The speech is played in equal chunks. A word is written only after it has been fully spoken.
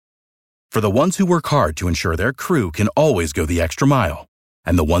For the ones who work hard to ensure their crew can always go the extra mile,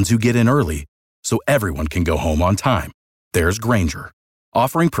 and the ones who get in early so everyone can go home on time, there's Grainger,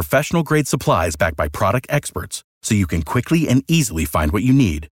 offering professional-grade supplies backed by product experts so you can quickly and easily find what you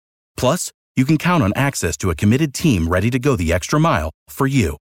need. Plus, you can count on access to a committed team ready to go the extra mile for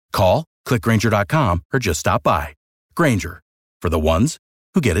you. Call, click Grainger.com, or just stop by. Grainger, for the ones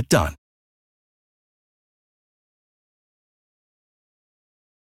who get it done.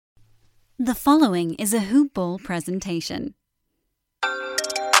 The following is a Hoop Ball presentation.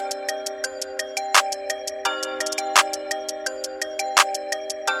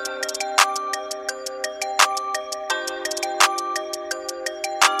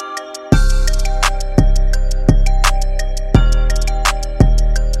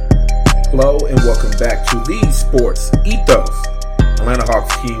 Hello and welcome back to the Sports Ethos Atlanta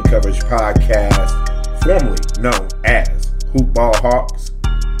Hawks team coverage podcast, formerly known as Hoop Ball Hawks,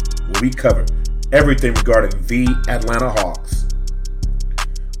 where we cover everything regarding the Atlanta Hawks.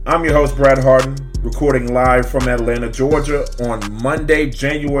 I'm your host, Brad Harden, recording live from Atlanta, Georgia on Monday,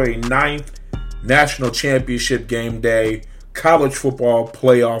 January 9th, National Championship Game Day. College football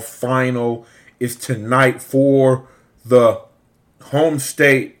playoff final is tonight for the home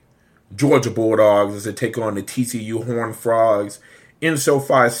state Georgia Bulldogs as they take on the TCU Horned Frogs in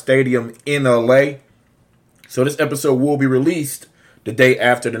SoFi Stadium in LA. So this episode will be released the day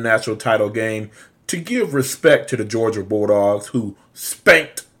after the national title game to give respect to the Georgia Bulldogs who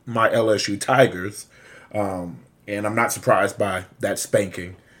spanked my LSU Tigers. And I'm not surprised by that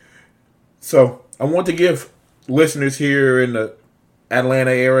spanking. So I want to give listeners here in the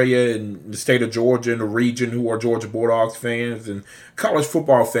Atlanta area and the state of Georgia and the region who are Georgia Bulldogs fans and college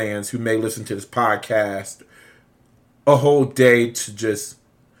football fans who may listen to this podcast a whole day to just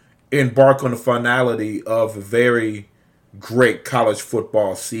embark on the finality of a very great college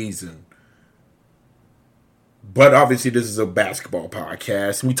football season. But obviously this is a basketball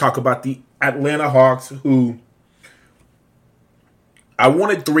podcast and we talk about the Atlanta Hawks who I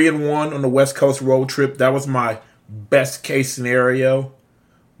wanted 3-1 on the West Coast road trip. That was my best case scenario,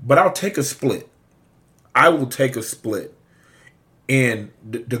 but I'll take a split. I will take a split. And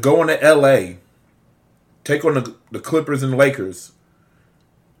to go into LA, take on the Clippers and Lakers,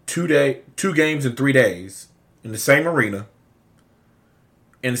 2 games in 3 days in the same arena,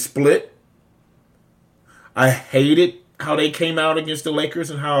 and split. I hated how they came out against the Lakers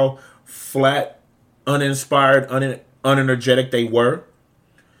and how flat, uninspired, unenergetic they were.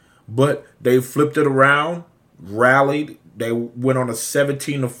 But they flipped it around, rallied. They went on a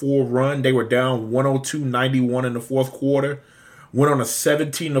 17-4 run. They were down 102-91 in the fourth quarter. Went on a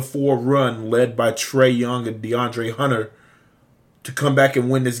 17-4 run led by Trae Young and DeAndre Hunter to come back and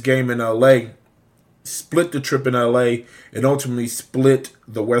win this game in LA. Split the trip in LA and ultimately split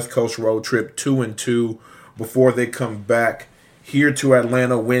the West Coast road trip 2-2 before they come back here to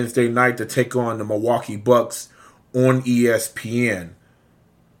Atlanta Wednesday night to take on the Milwaukee Bucks on ESPN.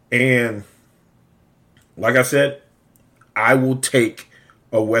 And like I said, I will take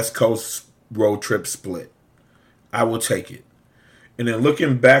a West Coast road trip split. I will take it. And then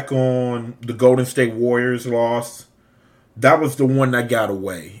looking back on the Golden State Warriors loss, that was the one that got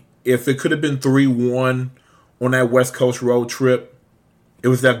away. If it could have been 3-1 on that West Coast road trip, it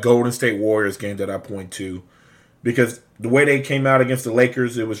was that Golden State Warriors game that I point to. Because the way they came out against the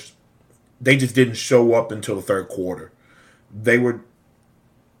Lakers, they just didn't show up until the third quarter. They were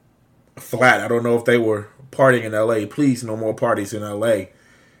flat. I don't know if they were partying in LA. Please, no more parties in LA.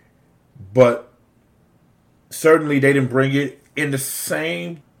 But certainly they didn't bring it in the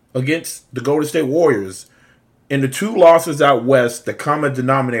same against the Golden State Warriors. In the two losses out west, the common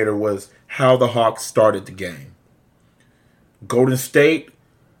denominator was how the Hawks started the game. Golden State,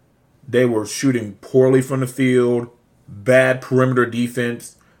 they were shooting poorly from the field, bad perimeter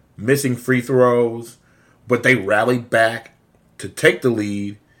defense, missing free throws, but they rallied back to take the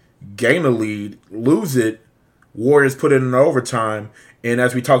lead, gain the lead, lose it. Warriors put it in overtime. And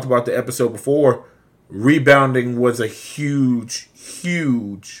as we talked about the episode before, rebounding was a huge,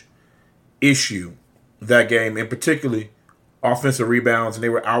 huge issue that game, and particularly offensive rebounds. And they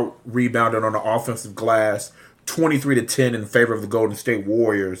were out rebounded on the offensive glass 23-10 in favor of the Golden State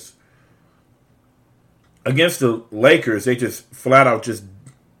Warriors. Against the Lakers, they just flat out just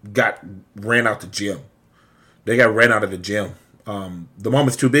ran out the gym. They got ran out of the gym. The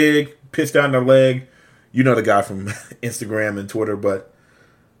moment's too big, pissed down their leg. You know the guy from Instagram and Twitter, but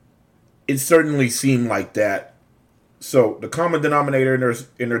it certainly seemed like that. So the common denominator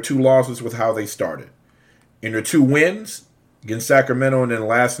in their two losses was how they started. In their two wins against Sacramento and then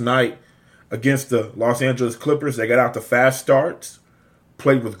last night against the Los Angeles Clippers, they got out to fast starts,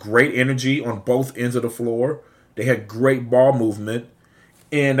 played with great energy on both ends of the floor. They had great ball movement,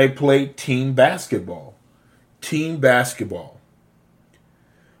 and they played team basketball. Team basketball,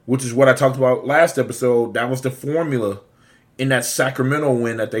 which is what I talked about last episode. That was the formula in that Sacramento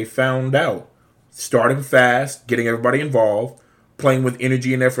win that they found out. Starting fast, getting everybody involved, playing with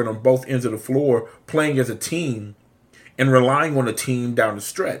energy and effort on both ends of the floor, playing as a team, and relying on the team down the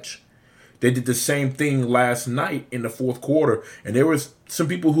stretch. They did the same thing last night in the fourth quarter, and there was some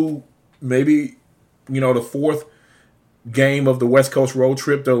people who maybe, the fourth game of the West Coast road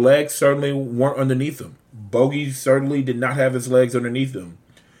trip, their legs certainly weren't underneath them. Bogey certainly did not have his legs underneath him.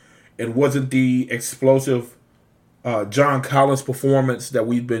 It wasn't the explosive John Collins performance that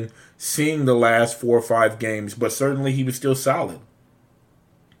we've been seeing the last 4 or 5 games, but certainly he was still solid.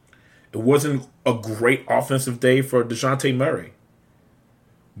 It wasn't a great offensive day for DeJounte Murray.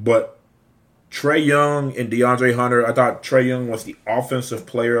 But Trae Young and DeAndre Hunter, I thought Trae Young was the offensive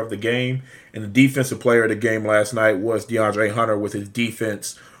player of the game, and the defensive player of the game last night was DeAndre Hunter with his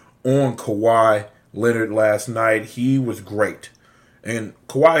defense on Kawhi Leonard last night. He was great. And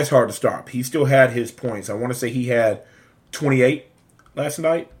Kawhi is hard to stop. He still had his points. I want to say he had 28 last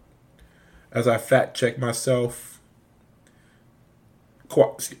night. As I fact check myself,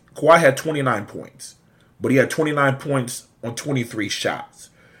 Kawhi had 29 points, but he had 29 points on 23 shots.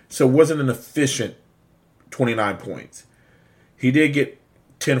 So it wasn't an efficient 29 points. He did get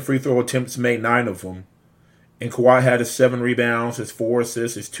 10 free throw attempts, made 9 of them. And Kawhi had his 7 rebounds, his 4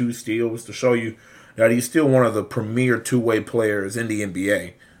 assists, his 2 steals to show you that he's still one of the premier two-way players in the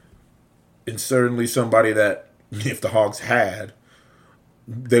NBA. And certainly somebody that, if the Hawks had,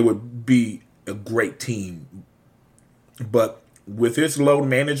 they would be a great team. But with his load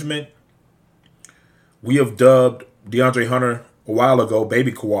management, we have dubbed DeAndre Hunter a while ago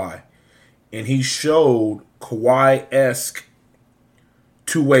Baby Kawhi. And he showed Kawhi-esque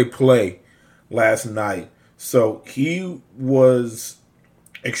two-way play last night. So he was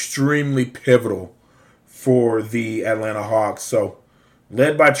extremely pivotal for the Atlanta Hawks. So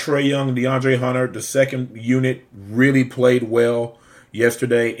led by Trae Young and DeAndre Hunter, the second unit really played well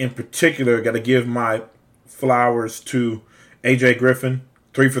yesterday. In particular, got to give my flowers to AJ Griffin,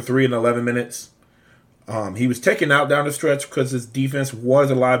 3 for 3 in 11 minutes. He was taken out down the stretch because his defense was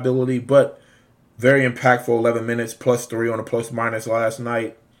a liability, but very impactful 11 minutes, plus 3 on a plus minus last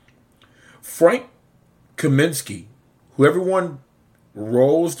night. Frank Kaminsky, who everyone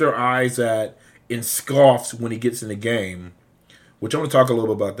rolls their eyes at and scoffs when he gets in the game, which I'm going to talk a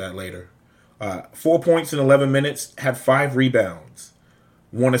little bit about that later. 4 points in 11 minutes, had 5 rebounds,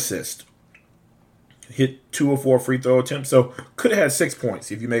 1 assist. Hit 2 or 4 free throw attempts, so could have had 6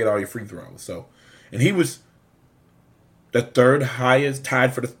 points if you made all your free throws. And he was the third highest,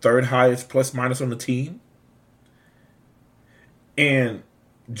 tied for the third highest plus minus on the team. And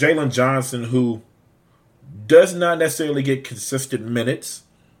Jalen Johnson, who does not necessarily get consistent minutes,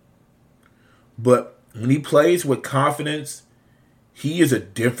 but when he plays with confidence, he is a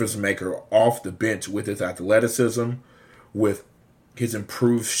difference maker off the bench with his athleticism, with his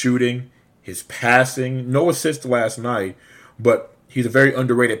improved shooting, his passing. No assist last night, but he's a very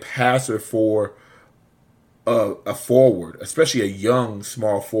underrated passer for a forward, especially a young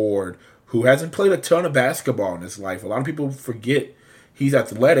small forward who hasn't played a ton of basketball in his life. A lot of people forget he's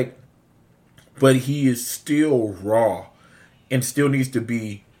athletic, but he is still raw and still needs to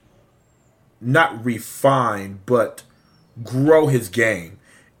be not refined, but grow his game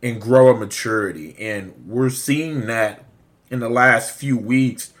and grow a maturity. And we're seeing that in the last few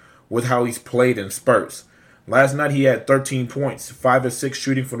weeks with how he's played in spurts. Last night he had 13 points, 5 of 6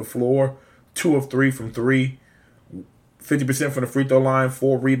 shooting from the floor, 2 of 3 from 3, 50% from the free throw line,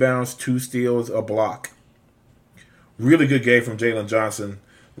 4 rebounds, 2 steals, a block. Really good game from Jalen Johnson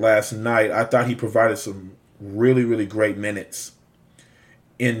last night. I thought he provided some really, really great minutes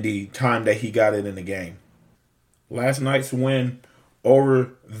in the time that he got it in the game. Last night's win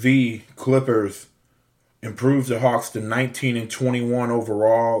over the Clippers improves the Hawks to 19-21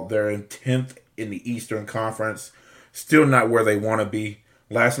 overall. They're in 10th in the Eastern Conference. Still not where they want to be.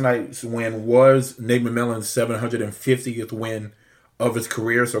 Last night's win was Nate McMillan's 750th win of his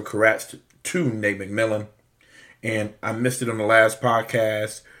career, so congrats to Nate McMillan. And I missed it on the last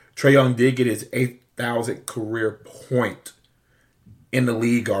podcast. Trae Young did get his 8,000th career point in the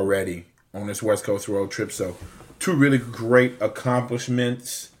league already on this West Coast road trip. So 2 really great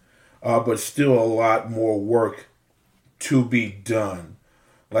accomplishments, but still a lot more work to be done.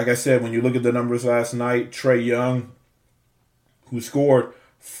 Like I said, when you look at the numbers last night, Trae Young, who scored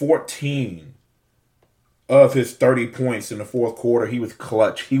 14 of his 30 points in the fourth quarter, he was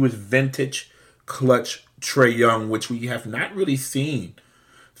clutch. He was vintage clutch Trae Young, which we have not really seen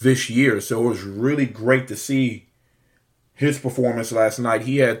this year. So it was really great to see his performance last night.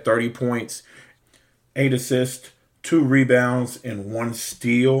 He had 30 points, 8 assists, 2 rebounds, and 1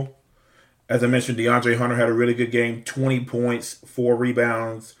 steal. As I mentioned, DeAndre Hunter had a really good game. 20 points, 4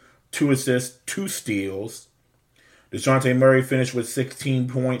 rebounds, 2 assists, 2 steals. DeJounte Murray finished with 16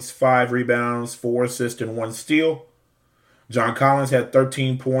 points, 5 rebounds, 4 assists, and 1 steal. John Collins had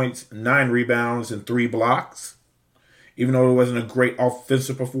 13 points, 9 rebounds, and 3 blocks. Even though it wasn't a great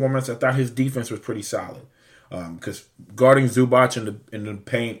offensive performance, I thought his defense was pretty solid. Because guarding Zubac in the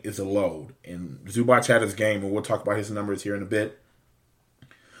paint is a load. And Zubac had his game, and we'll talk about his numbers here in a bit.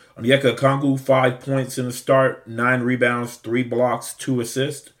 Onyeka Okongwu, 5 points in the start, 9 rebounds, 3 blocks, 2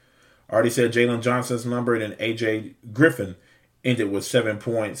 assists. I already said Jalen Johnson's number, and then A.J. Griffin ended with 7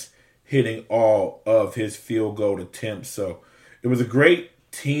 points, hitting all of his field goal attempts. So it was a great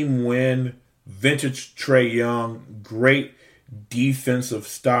team win. Vintage Trae Young, great defensive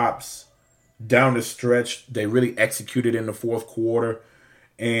stops down the stretch. They really executed in the fourth quarter.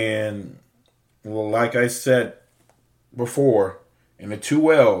 And, well, like I said before, in the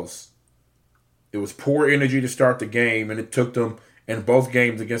 2 L's, it was poor energy to start the game, and it took them in both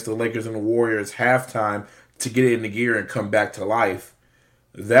games against the Lakers and the Warriors halftime to get it into gear and come back to life.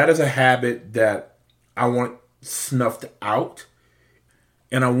 That is a habit that I want snuffed out,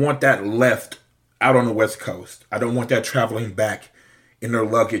 and I want that left out on the West Coast. I don't want that traveling back in their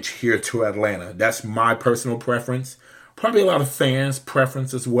luggage here to Atlanta. That's my personal preference. Probably a lot of fans'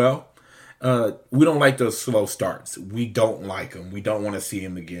 preference as well. We don't like those slow starts. We don't like them. We don't want to see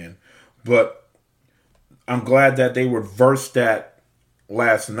them again. But I'm glad that they reversed that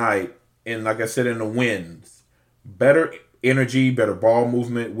last night. And like I said, in the wins, better energy, better ball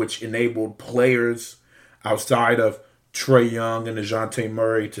movement, which enabled players outside of Trae Young and DeJounte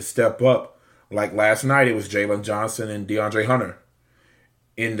Murray to step up. Like last night, it was Jalen Johnson and DeAndre Hunter.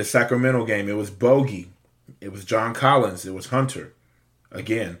 In the Sacramento game, it was Bogey. It was John Collins. It was Hunter.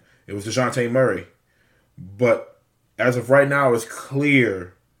 Again, it was DeJounte Murray. But as of right now, it's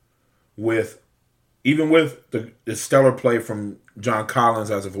clear even with the stellar play from John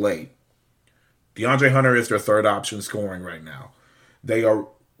Collins as of late, DeAndre Hunter is their third option scoring right now. They were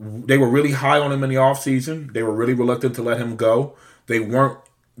really high on him in the offseason. They were really reluctant to let him go. They weren't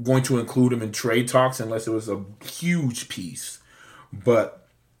going to include him in trade talks unless it was a huge piece. But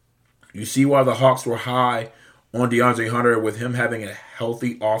you see why the Hawks were high on DeAndre Hunter with him having a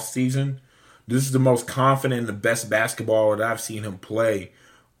healthy offseason. This is the most confident and the best basketball that I've seen him play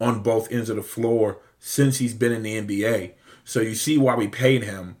on both ends of the floor since he's been in the NBA. So you see why we paid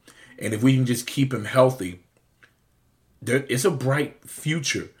him. And if we can just keep him healthy, it's a bright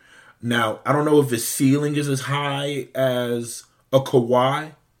future. Now, I don't know if his ceiling is as high as a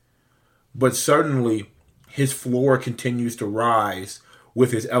Kawhi, but certainly his floor continues to rise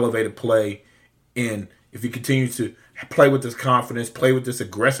with his elevated play. And if he continues to play with this confidence, play with this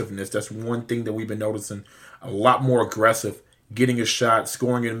aggressiveness, that's one thing that we've been noticing. A lot more aggressive, getting a shot,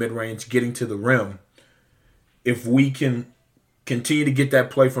 scoring in mid-range, getting to the rim. If we can continue to get that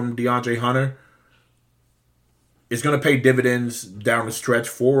play from DeAndre Hunter, it's going to pay dividends down the stretch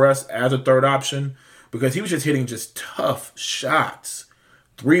for us as a third option, because he was just hitting just tough shots,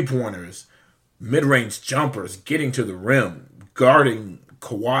 three-pointers, mid-range jumpers, getting to the rim, guarding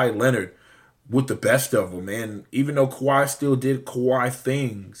Kawhi Leonard with the best of them. And even though Kawhi still did Kawhi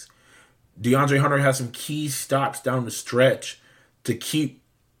things, DeAndre Hunter has some key stops down the stretch to keep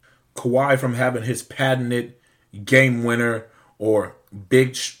Kawhi from having his patented game winner or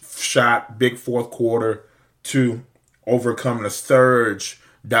big shot, big fourth quarter to overcome the surge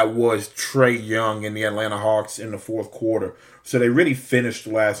that was Trae Young and the Atlanta Hawks in the fourth quarter. So they really finished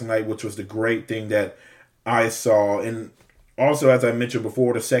last night, which was the great thing that I saw. And also, as I mentioned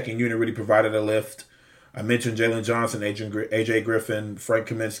before, the second unit really provided a lift. I mentioned Jalen Johnson, A.J. Griffin, Frank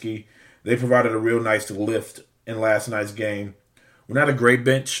Kaminsky. They provided a real nice lift in last night's game. We're not a great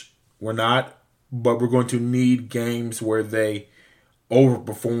bench. We're not. But we're going to need games where they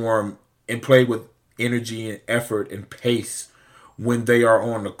overperform and play with energy and effort and pace when they are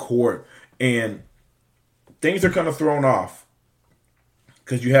on the court. And things are kind of thrown off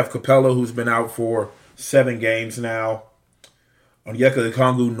because you have Capella, who's been out for 7 games now. Onyeka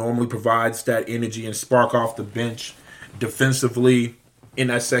Okongwu normally provides that energy and spark off the bench defensively in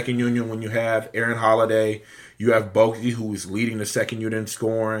that second unit when you have Aaron Holiday. You have Bogey, who is leading the second unit in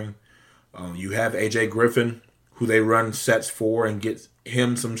scoring. You have A.J. Griffin, who they run sets for and get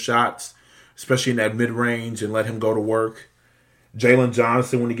him some shots, especially in that mid-range, and let him go to work. Jalen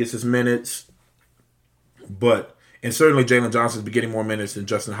Johnson when he gets his minutes. And certainly Jalen Johnson's been getting more minutes than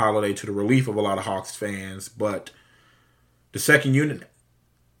Justin Holiday, to the relief of a lot of Hawks fans. But the second unit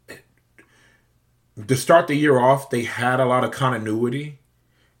to start the year off, they had a lot of continuity.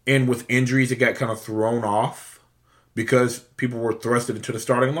 And with injuries, it got kind of thrown off because people were thrusted into the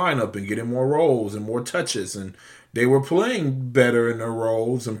starting lineup and getting more roles and more touches. And they were playing better in their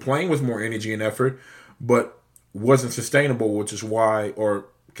roles and playing with more energy and effort, but wasn't sustainable, which is why, or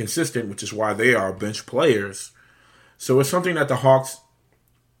consistent, which is why they are bench players. So it's something that the Hawks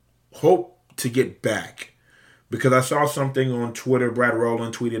hope to get back. Because I saw something on Twitter, Brad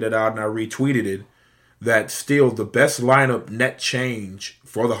Rowland tweeted it out and I retweeted it, that still the best lineup net change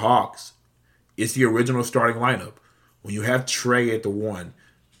for the Hawks is the original starting lineup. When you have Trey at the 1,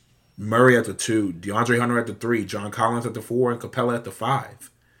 Murray at the 2, DeAndre Hunter at the 3, John Collins at the 4, and Capella at the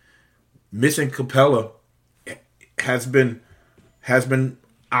 5. Missing Capella has been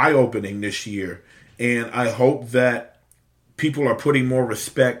eye-opening this year, and I hope that people are putting more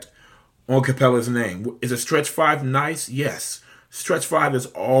respect on Capella's name. Is a stretch 5 nice? Yes. Stretch 5 is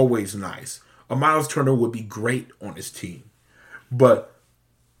always nice. A Miles Turner would be great on his team. But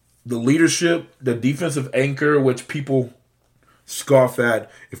the leadership, the defensive anchor, which people scoff at,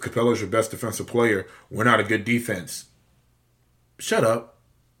 if Capella is your best defensive player, we're not a good defense. Shut up.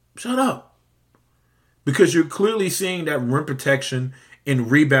 Shut up. Because you're clearly seeing that rim protection and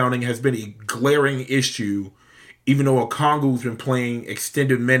rebounding has been a glaring issue, even though Okongwu's been playing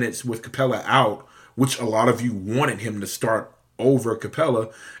extended minutes with Capella out, which a lot of you wanted him to start over Capella,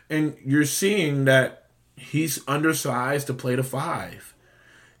 and you're seeing that he's undersized to play the 5.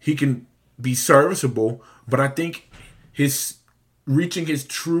 He can be serviceable, but I think his reaching his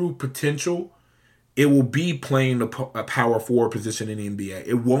true potential, it will be playing a power forward position in the NBA.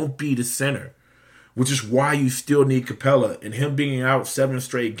 It won't be the center, which is why you still need Capella. And him being out 7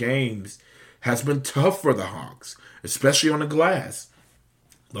 straight games has been tough for the Hawks, especially on the glass.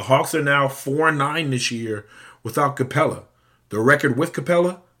 The Hawks are now 4-9 this year without Capella. The record with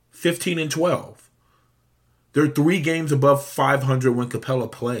Capella, 15-12. They're 3 games above 500 when Capella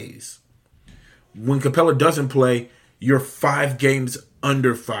plays. When Capella doesn't play, you're 5 games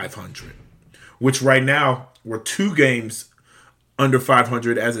under 500, which right now we're 2 games under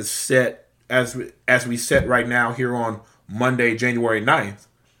 500 as it's set as we set right now here on Monday, January 9th.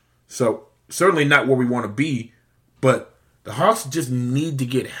 So certainly not where we want to be, but the Hawks just need to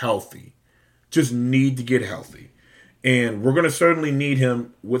get healthy. Just need to get healthy. And we're going to certainly need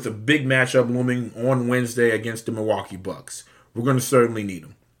him with a big matchup looming on Wednesday against the Milwaukee Bucks. We're going to certainly need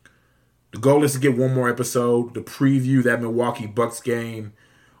him. The goal is to get one more episode to preview that Milwaukee Bucks game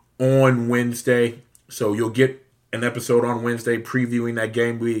on Wednesday. So you'll get an episode on Wednesday previewing that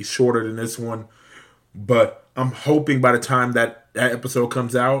game. We'll be shorter than this one. But I'm hoping by the time that episode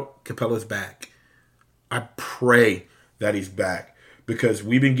comes out, Capella's back. I pray that he's back because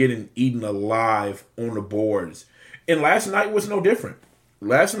we've been getting eaten alive on the boards. And last night was no different.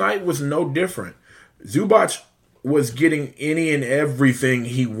 Zubac was getting any and everything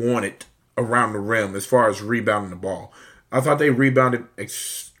he wanted around the rim as far as rebounding the ball. I thought they rebounded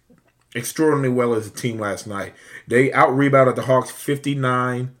extraordinarily well as a team last night. They out-rebounded the Hawks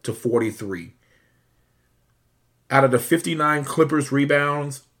 59-43. Out of the 59 Clippers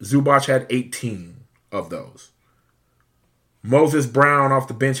rebounds, Zubac had 18 of those. Moses Brown off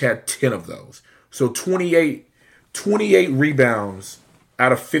the bench had 10 of those. So 28 rebounds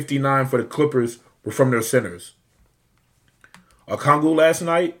out of 59 for the Clippers were from their centers. Okongwu last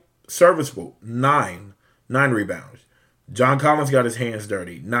night, serviceable, 9 rebounds. John Collins got his hands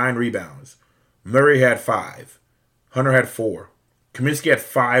dirty, 9 rebounds. Murray had 5. Hunter had 4. Kaminsky had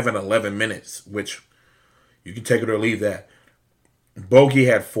 5 in 11 minutes, which you can take it or leave that. Bogey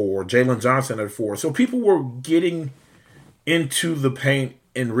had 4. Jalen Johnson had 4. So people were getting into the paint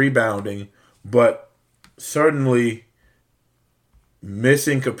and rebounding, but certainly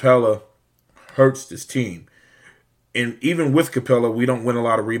missing Capella hurts this team. And even with Capella, we don't win a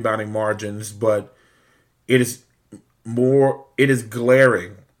lot of rebounding margins, but it is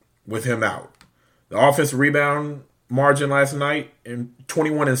glaring with him out. The offensive rebound margin last night, and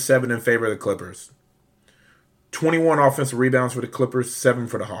 21-7 in favor of the Clippers. 21 offensive rebounds for the Clippers, 7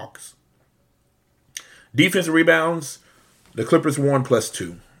 for the Hawks. Defensive rebounds, the Clippers won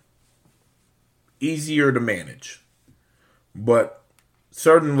 +2. Easier to manage. But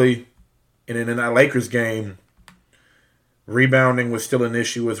certainly, in that Lakers game, rebounding was still an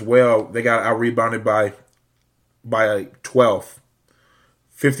issue as well. They got out-rebounded by 12,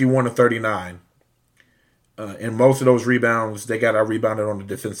 51-39. And most of those rebounds, they got out-rebounded on the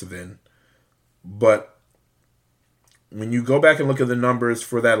defensive end. But when you go back and look at the numbers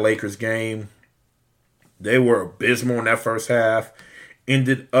for that Lakers game, they were abysmal in that first half.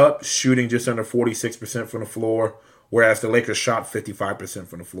 Ended up shooting just under 46% from the floor, whereas the Lakers shot 55%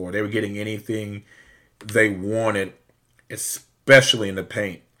 from the floor. They were getting anything they wanted, especially in the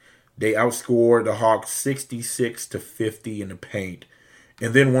paint. They outscored the Hawks 66-50 in the paint.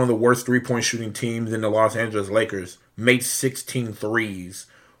 And then one of the worst three-point shooting teams in the Los Angeles Lakers made 16 threes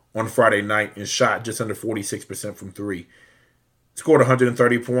on Friday night and shot just under 46% from three. Scored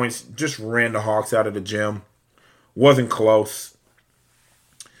 130 points, just ran the Hawks out of the gym. Wasn't close.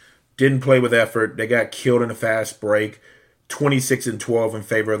 Didn't play with effort. They got killed in a fast break. 26-12 in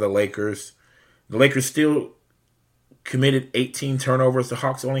favor of the Lakers. The Lakers still committed 18 turnovers. The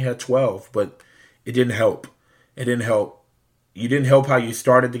Hawks only had 12, but it didn't help. It didn't help. You didn't help how you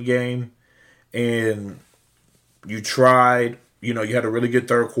started the game, and you tried. You had a really good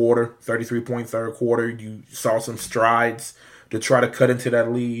third quarter, 33-point third quarter. You saw some strides to try to cut into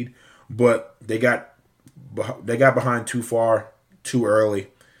that lead, but they got behind too far, too early,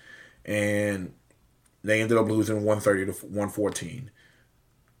 and they ended up losing 130-114.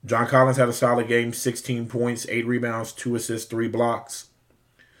 John Collins had a solid game, 16 points, 8 rebounds, 2 assists, 3 blocks,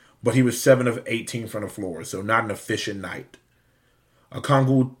 but he was 7 of 18 from the floor, so not an efficient night.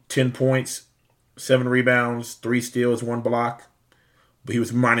 Okongwu, 10 points, 7 rebounds, 3 steals, 1 block, but he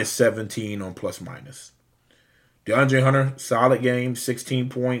was minus 17 on plus minus. DeAndre Hunter, solid game, 16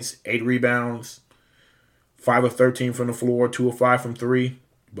 points, 8 rebounds, 5 of 13 from the floor, 2 of 5 from 3,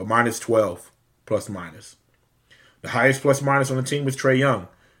 but minus 12, plus minus. The highest plus minus on the team was Trae Young.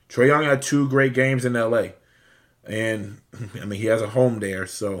 Trae Young had 2 great games in L.A., and, he has a home there,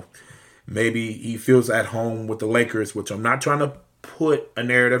 so maybe he feels at home with the Lakers, which I'm not trying to put a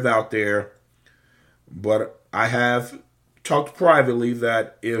narrative out there, but I have talked privately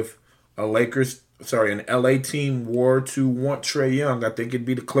that if an LA team were to want Trae Young, I think it'd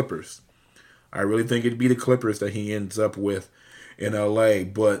be the Clippers. I really think it'd be the Clippers that he ends up with in LA,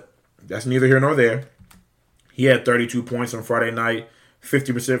 but that's neither here nor there. He had 32 points on Friday night,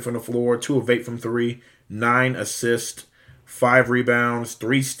 50% from the floor, 2 of 8 from 3, 9 assists, 5 rebounds,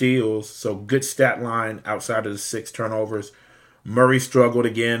 3 steals, so good stat line outside of the 6 turnovers. Murray struggled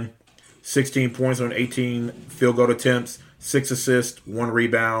again, 16 points on 18 field goal attempts, 6 assists, 1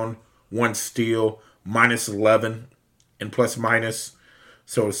 rebound, 1 steal, minus 11 in plus minus.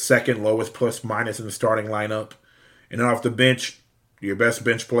 So second lowest plus minus in the starting lineup. And then off the bench, your best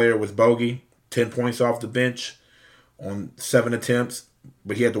bench player was Bogey, 10 points off the bench on 7 attempts,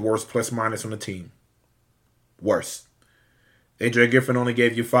 but he had the worst plus minus on the team. Worst. AJ Griffin only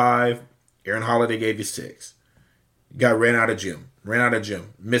gave you 5. Aaron Holiday gave you 6. Got ran out of gym.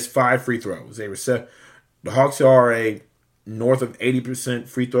 Missed 5 free throws. They were set. The Hawks are a north of 80%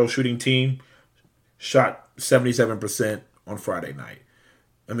 free throw shooting team. Shot 77% on Friday night.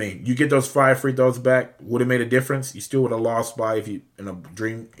 You get those 5 free throws back, would have made a difference. You still would have lost by,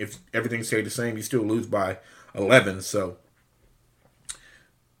 if everything stayed the same, you still lose by 11. So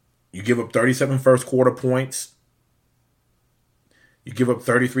you give up 37 first quarter points. You give up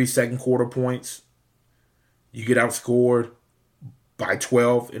 33 second quarter points. You get outscored by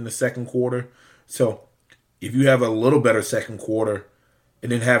 12 in the second quarter. So if you have a little better second quarter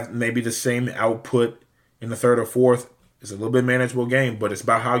and then have maybe the same output in the third or fourth, it's a little bit manageable game, but it's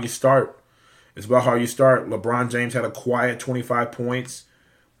about how you start. LeBron James had a quiet 25 points.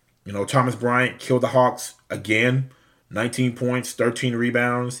 Thomas Bryant killed the Hawks again. 19 points, 13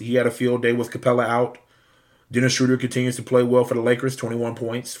 rebounds. He had a field day with Capella out. Dennis Schroeder continues to play well for the Lakers, 21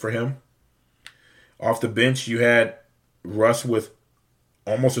 points for him. Off the bench, you had Russ with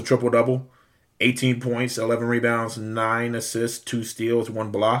almost a triple-double. 18 points, 11 rebounds, 9 assists, 2 steals, 1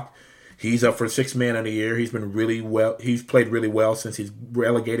 block. He's up for 6th man of the year. He's been really well. He's played really well since he's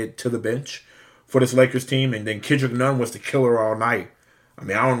relegated to the bench for this Lakers team. And then Kendrick Nunn was the killer all night. I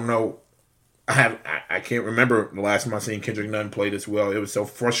don't know. I can't remember the last time I seen Kendrick Nunn play this well. It was so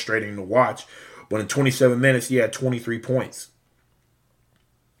frustrating to watch. But in 27 minutes, he had 23 points.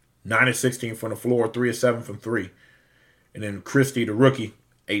 9 of 16 from the floor, 3 of 7 from 3. And then Christie, the rookie,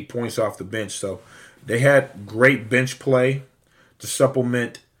 8 points off the bench. So they had great bench play to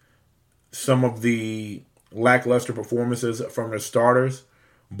supplement some of the lackluster performances from their starters.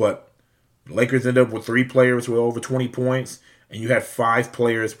 But the Lakers ended up with 3 players with over 20 points, and you had 5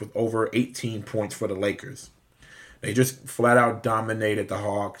 players with over 18 points for the Lakers. They just flat out dominated the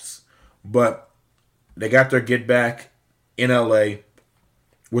Hawks. But they got their get back in LA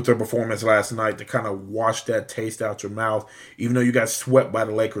with their performance last night to kind of wash that taste out your mouth, even though you got swept by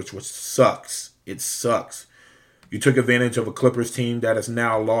the Lakers, which sucks. It sucks. You took advantage of a Clippers team that has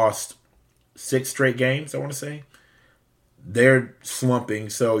now lost 6 straight games, I want to say. They're slumping,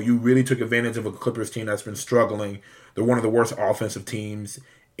 so you really took advantage of a Clippers team that's been struggling. They're one of the worst offensive teams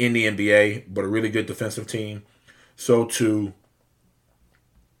in the NBA, but a really good defensive team. So to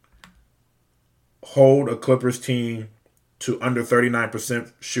hold a Clippers team to under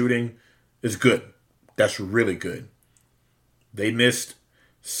 39% shooting is good. That's really good. They missed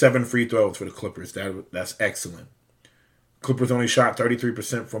 7 free throws for the Clippers. That's excellent. Clippers only shot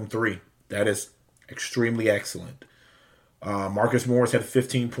 33% from 3. That is extremely excellent. Marcus Morris had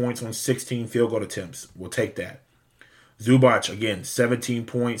 15 points on 16 field goal attempts. We'll take that. Zubac, again, 17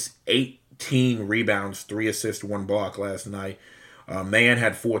 points, 18 rebounds, 3 assists, 1 block last night. Mann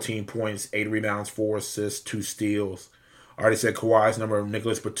had 14 points, 8 rebounds, 4 assists, 2 steals. I already said Kawhi's number.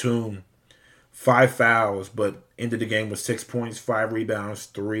 Nicholas Batum, 5 fouls, but ended the game with 6 points, 5 rebounds,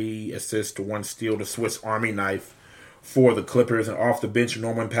 3 assists, 1 steal. The Swiss Army knife for the Clippers. And off the bench,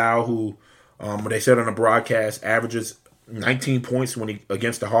 Norman Powell, who, they said on the broadcast, averages 19 points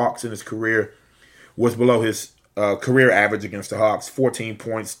against the Hawks in his career, was below his career average against the Hawks. 14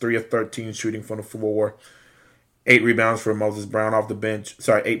 points, 3 of 13 shooting from the floor. 8 rebounds for Moses Brown off the bench.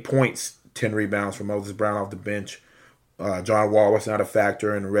 8 points, 10 rebounds for Moses Brown off the bench. John Wall was not a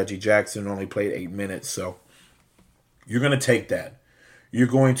factor, and Reggie Jackson only played 8 minutes. So you're going to take that. You're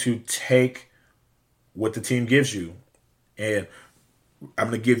going to take what the team gives you. And I'm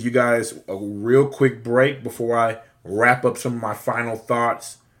going to give you guys a real quick break before I wrap up some of my final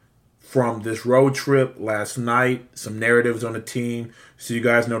thoughts from this road trip last night. Some narratives on the team, so you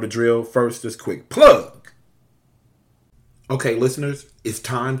guys know the drill. First, this quick plug. Okay, listeners, it's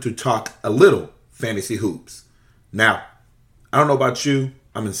time to talk a little fantasy hoops. Now, I don't know about you.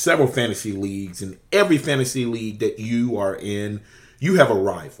 I'm in several fantasy leagues. In every fantasy league that you are in, you have a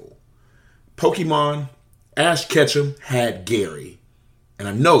rival. Pokemon, Ash Ketchum had Gary. And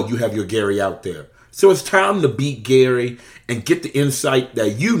I know you have your Gary out there. So it's time to beat Gary and get the insight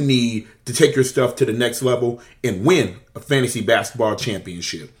that you need to take your stuff to the next level and win a fantasy basketball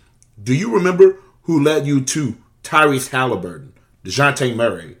championship. Do you remember who led you to Tyrese Halliburton, DeJounte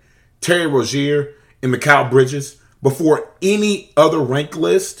Murray, Terry Rozier, and Mikal Bridges before any other rank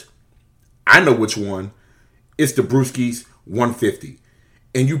list? I know which one. It's the Brewskis 150.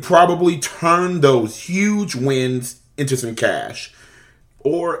 And you probably turned those huge wins into some cash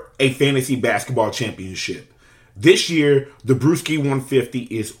or a fantasy basketball championship. This year, the Brewski 150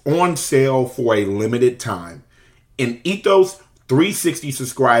 is on sale for a limited time. And Ethos 360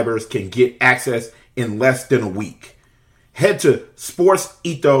 subscribers can get access in less than a week. Head to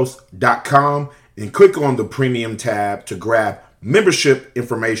sportsethos.com and click on the premium tab to grab membership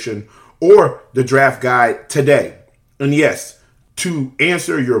information or the draft guide today. And yes, to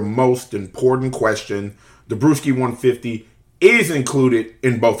answer your most important question, the Brewski 150 is included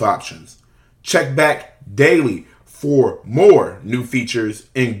in both options. Check back daily for more new features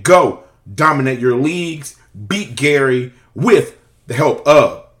and go dominate your leagues, beat Gary with the help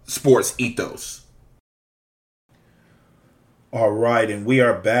of Sports Ethos. All right, and we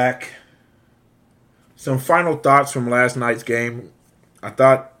are back. Some final thoughts from last night's game. I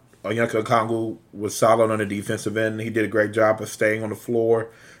thought Onyeka Okongwu was solid on the defensive end. He did a great job of staying on the floor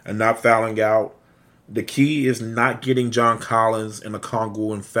and not fouling out. The key is not getting John Collins and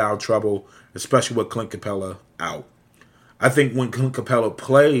Okongwu in foul trouble, especially with Clint Capella out. I think when Clint Capella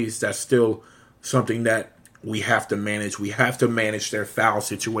plays, that's still something that we have to manage. We have to manage their foul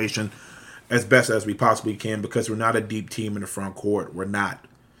situation as best as we possibly can because we're not a deep team in the front court. We're not.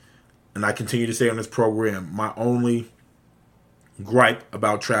 And I continue to say on this program, my only gripe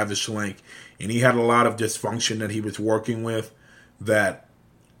about Travis Schlenk, and he had a lot of dysfunction that he was working with that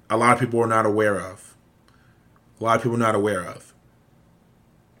a lot of people are not aware of. I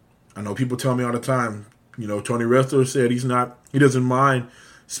know people tell me all the time, Tony Ressler said he doesn't mind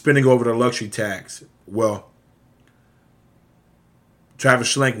spending over the luxury tax. Well,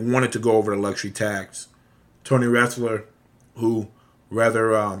 Travis Schlenk wanted to go over the luxury tax. Tony Ressler, who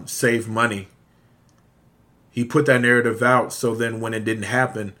rather save money, he put that narrative out so then when it didn't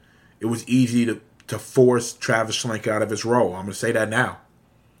happen, it was easy to force Travis Schlenk out of his role. I'm going to say that now.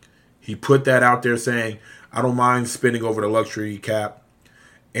 He put that out there saying, I don't mind spending over the luxury cap.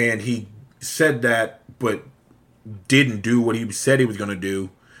 And he said that, but didn't do what he said he was going to do.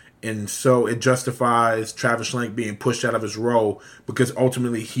 And so it justifies Travis Schlenk being pushed out of his role because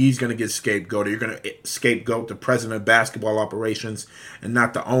ultimately he's going to get scapegoated. You're going to scapegoat the president of basketball operations and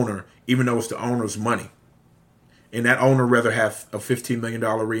not the owner, even though it's the owner's money. And that owner rather have a $15 million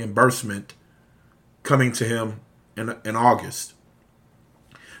reimbursement coming to him in August.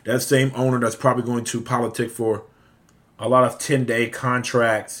 That same owner that's probably going to politic for a lot of 10-day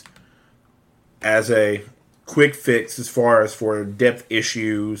contracts as a quick fix as far as for depth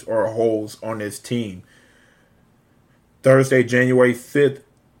issues or holes on his team. Thursday, January 5th,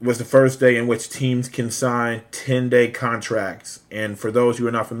 was the first day in which teams can sign 10-day contracts. And for those who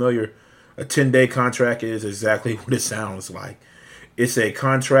are not familiar, a 10-day contract is exactly what it sounds like. It's a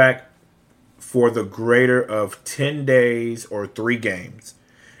contract for the greater of 10 days or 3 games.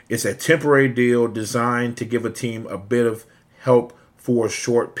 It's a temporary deal designed to give a team a bit of help for a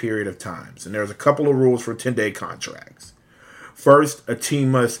short period of time. And there's a couple of rules for 10-day contracts. First, a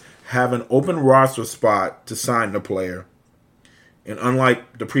team must have an open roster spot to sign the player. And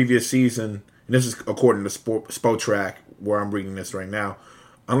unlike the previous season, and this is according to Spotrac, where I'm reading this right now,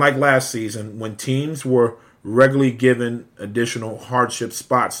 unlike last season, when teams were regularly given additional hardship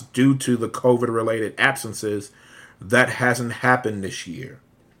spots due to the COVID-related absences, that hasn't happened this year.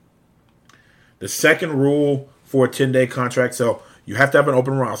 The second rule for a 10-day contract, so you have to have an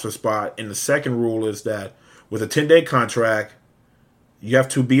open roster spot, and the second rule is that with a 10-day contract, you have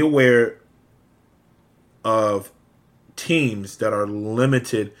to be aware of teams that are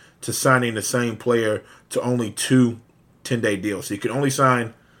limited to signing the same player to only 2 10-day deals. So you can only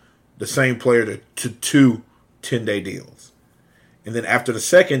sign the same player to 2 10-day deals. And then after the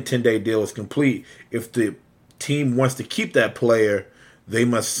second 10-day deal is complete, if the team wants to keep that player, they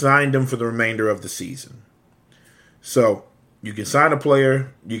must sign them for the remainder of the season. So you can sign a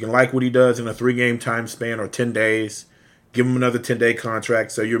player, you can like what he does in a 3-game time span or 10 days, give him another 10-day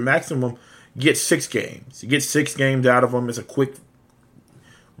contract. So your maximum, you get 6 games. You get 6 games out of him. It's a quick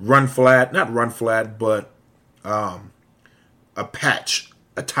run flat, not run flat, but a patch,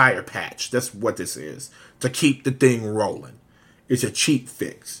 a tire patch. That's what this is, to keep the thing rolling. It's a cheap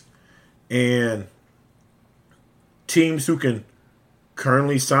fix. And teams who can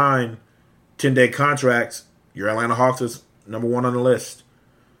currently sign 10-day contracts, your Atlanta Hawks is number 1 on the list.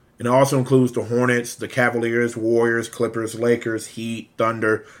 And it also includes the Hornets, the Cavaliers, Warriors, Clippers, Lakers, Heat,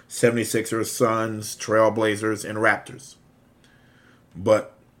 Thunder, 76ers, Suns, Trailblazers, and Raptors.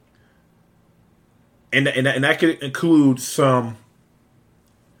 But and that could include some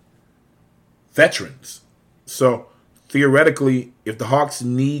veterans. So theoretically, if the Hawks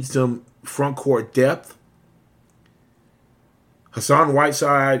need some front court depth, Hassan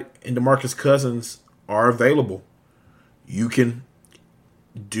Whiteside and DeMarcus Cousins are available. You can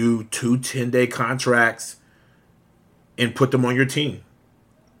do 2 10-day contracts and put them on your team.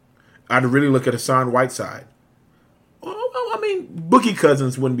 I'd really look at Hassan Whiteside. Well, I mean, Boogie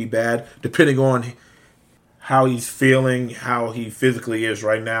Cousins wouldn't be bad, depending on how he's feeling, how he physically is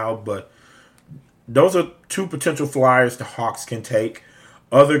right now. But those are 2 potential flyers the Hawks can take.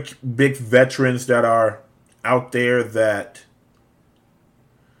 Other big veterans that are out there that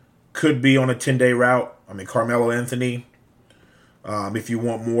could be on a 10-day route. I mean, Carmelo Anthony. If you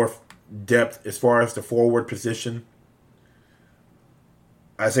want more depth as far as the forward position.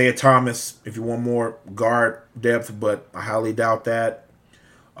 Isaiah Thomas, if you want more guard depth, but I highly doubt that.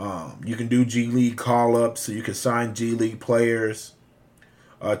 You can do G League call-ups, so you can sign G League players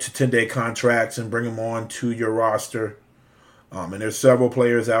to 10-day contracts and bring them on to your roster. And there's several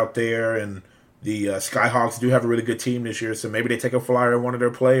players out there, and the Skyhawks do have a really good team this year, so maybe they take a flyer on one of their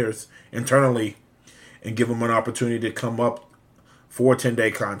players internally and give them an opportunity to come up for a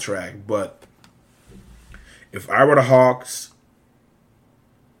 10-day contract. But if I were the Hawks,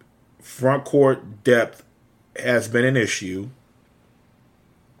 front court depth has been an issue.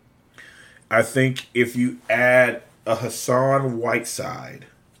 I think if you add a Hassan Whiteside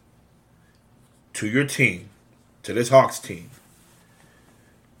to your team, to this Hawks team,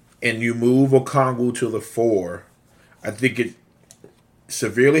 and you move Okongwu to the 4, I think it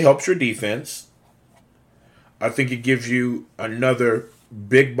severely helps your defense. I think it gives you another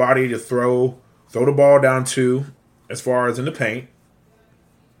big body to throw the ball down to as far as in the paint.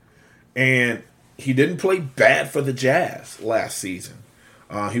 And he didn't play bad for the Jazz last season.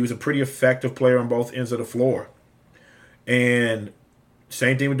 He was a pretty effective player on both ends of the floor. And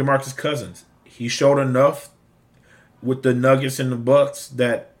same thing with DeMarcus Cousins. He showed enough with the Nuggets and the Bucks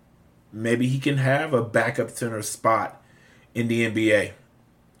that maybe he can have a backup center spot in the NBA.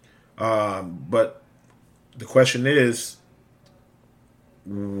 But the question is,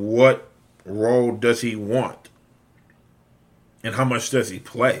 what role does he want? And how much does he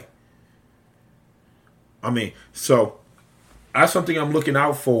play? I mean, so that's something I'm looking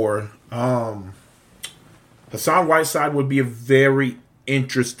out for. Hassan Whiteside would be a very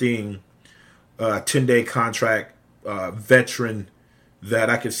interesting 10-day contract veteran that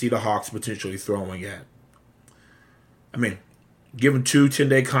I could see the Hawks potentially throwing at. I mean, give him 2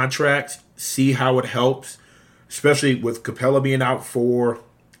 10-day contracts, see how it helps, especially with Capella being out for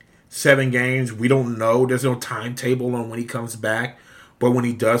 7 games. We don't know. There's no timetable on when he comes back. But when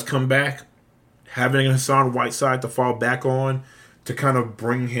he does come back, having Hassan Whiteside to fall back on to kind of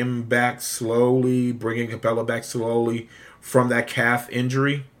bring him back slowly, bringing Capella back slowly from that calf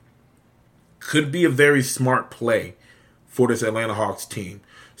injury could be a very smart play for this Atlanta Hawks team.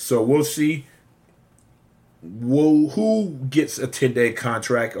 So we'll see who gets a 10-day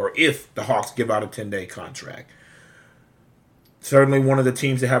contract, or if the Hawks give out a 10-day contract. Certainly one of the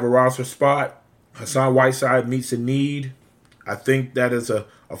teams that have a roster spot. Hassan Whiteside meets a need. I think that is a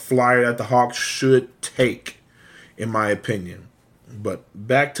flyer that the Hawks should take, in my opinion. But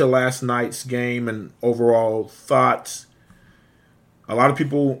back to last night's game and overall thoughts. A lot of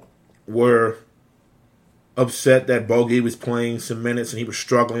people were upset that Bogey was playing some minutes and he was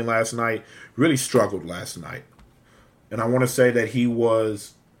struggling last night. Really struggled last night. And I want to say that he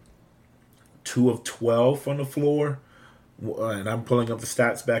was 2 of 12 from the floor. And I'm pulling up the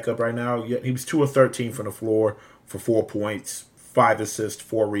stats back up right now. He was 2 of 13 from the floor for 4 points, 5 assists,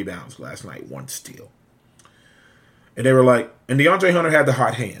 4 rebounds last night, 1 steal. And they were like, and DeAndre Hunter had the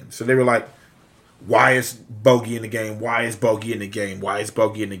hot hand. So they were like, why is Bogey in the game? Why is Bogey in the game? Why is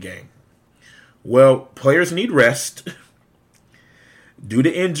Bogey in the game? Well, players need rest. Due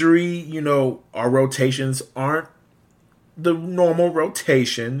to injury, our rotations aren't the normal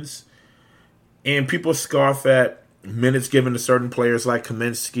rotations. And people scoff at minutes given to certain players like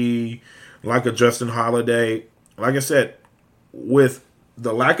Kaminsky, like a Justin Holiday. Like I said, with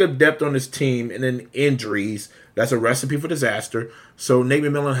the lack of depth on this team and then injuries, that's a recipe for disaster. So Nate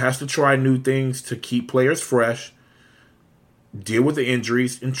McMillan has to try new things to keep players fresh, deal with the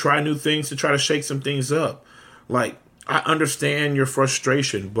injuries, and try new things to try to shake some things up. Like, I understand your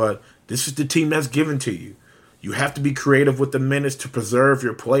frustration, but this is the team that's given to you. You have to be creative with the minutes to preserve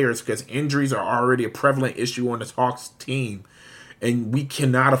your players, because injuries are already a prevalent issue on this Hawks team, and we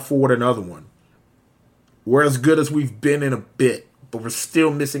cannot afford another one. We're as good as we've been in a bit, but we're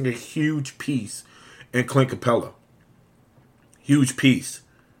still missing a huge piece in Clint Capella. Huge piece.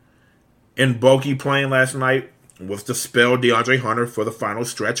 And Bogey playing last night was to spell DeAndre Hunter for the final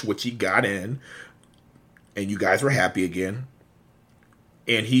stretch, which he got in. And you guys were happy again.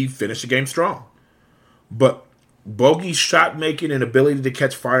 And he finished the game strong. But Bogey's shot making and ability to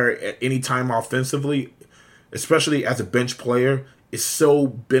catch fire at any time offensively, especially as a bench player, is so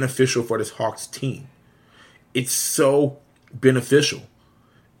beneficial for this Hawks team. It's so beneficial.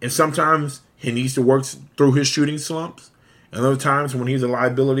 And sometimes he needs to work through his shooting slumps. And other times when he's a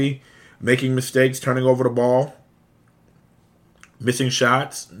liability, making mistakes, turning over the ball, missing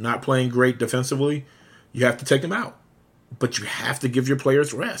shots, not playing great defensively, you have to take him out. But you have to give your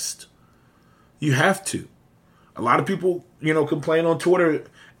players rest. You have to. A lot of people, complain on Twitter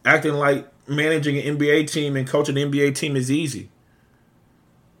acting like managing an NBA team and coaching an NBA team is easy.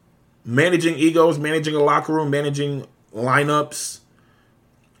 Managing egos, managing a locker room, managing lineups,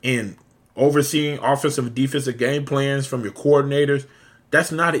 and overseeing offensive and defensive game plans from your coordinators,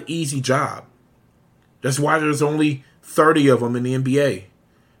 that's not an easy job. That's why there's only 30 of them in the NBA.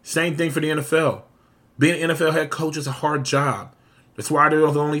 Same thing for the NFL. Being an NFL head coach is a hard job. That's why there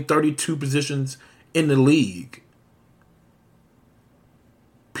are only 32 positions in the league.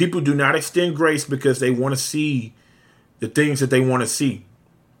 People do not extend grace because they want to see the things that they want to see.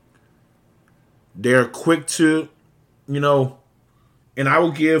 They're quick to, and I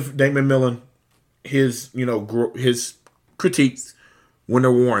will give Nate McMillan his critiques when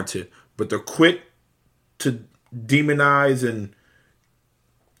they're warranted. But they're quick to demonize and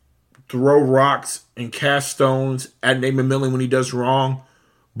throw rocks and cast stones at Nate McMillan when he does wrong.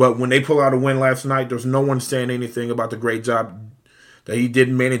 But when they pull out a win last night, there's no one saying anything about the great job that he did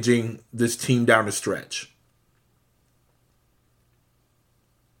managing this team down the stretch.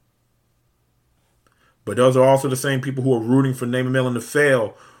 But those are also the same people who are rooting for Nate McMillan to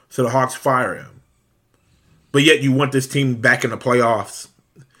fail so the Hawks fire him. But yet you want this team back in the playoffs,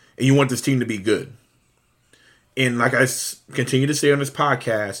 and you want this team to be good. And like I continue to say on this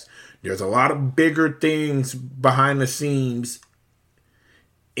podcast, there's a lot of bigger things behind the scenes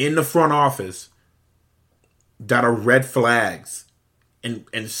in the front office that are red flags.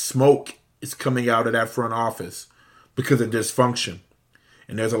 And smoke is coming out of that front office because of dysfunction.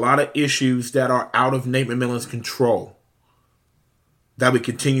 And there's a lot of issues that are out of Nate McMillan's control that we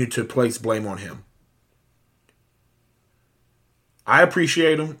continue to place blame on him. I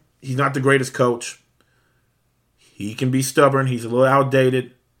appreciate him. He's not the greatest coach. He can be stubborn. He's a little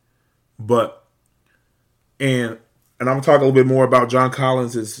outdated. But, and I'm going to talk a little bit more about John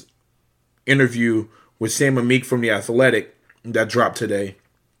Collins' interview with Sam Amick from The Athletic that dropped today.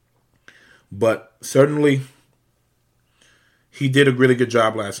 But certainly, he did a really good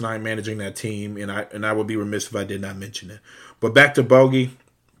job last night managing that team, and I would be remiss if I did not mention it. But back to Bogey.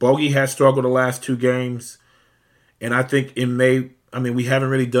 Bogey has struggled the last 2 games, and I think it may I mean, we haven't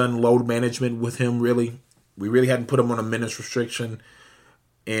really done load management with him, really. We really hadn't put him on a minutes restriction.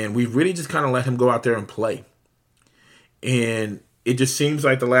 And we really just kind of let him go out there and play. And it just seems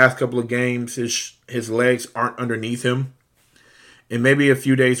like the last couple of games, his legs aren't underneath him. And maybe a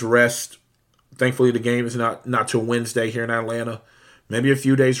few days rest. Thankfully, the game is not till Wednesday here in Atlanta. Maybe a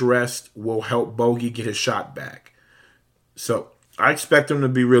few days rest will help Bogey get his shot back. So I expect him to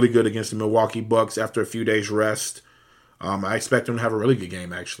be really good against the Milwaukee Bucks after a few days rest. I expect him to have a really good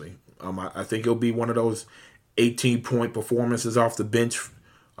game, actually. I think it'll be one of those 18-point performances off the bench,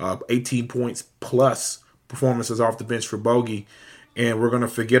 18 points plus performances off the bench for Bogey. And we're going to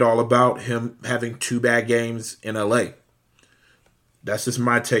forget all about him having 2 bad games in LA. That's just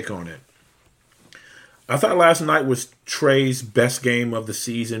my take on it. I thought last night was Trey's best game of the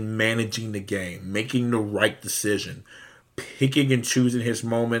season, managing the game, making the right decision, picking and choosing his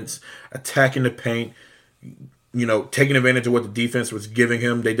moments, attacking the paint, taking advantage of what the defense was giving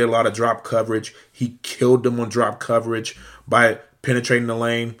him. They did a lot of drop coverage. He killed them on drop coverage by penetrating the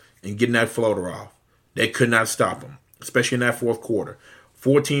lane and getting that floater off. They could not stop him, especially in that fourth quarter.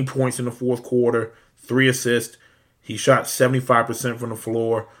 14 points in the fourth quarter, 3 assists. He shot 75% from the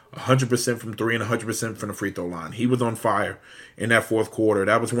floor, 100% from 3, and 100% from the free throw line. He was on fire in that fourth quarter.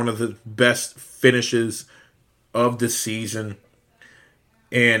 That was one of the best finishes of the season.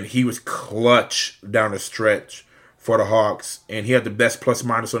 And he was clutch down the stretch for the Hawks. And he had the best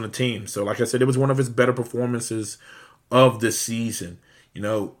plus-minus on the team. So, like I said, it was one of his better performances of the season.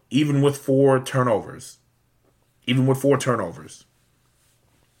 Even with 4 turnovers. It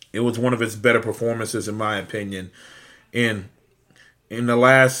was one of his better performances, in my opinion. And in the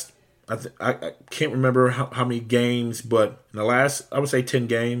last, I can't remember how many games, but in the last, I would say 10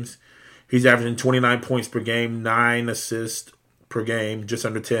 games, he's averaging 29 points per game, 9 assists per game, just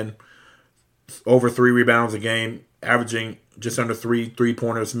under 10, over 3 rebounds a game, averaging just under 3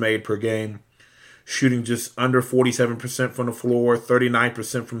 3-pointers made per game, shooting just under 47% from the floor,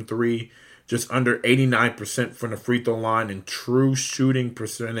 39% from 3, just under 89% from the free throw line, and true shooting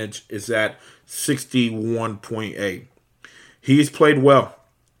percentage is at 61.8. He has played well.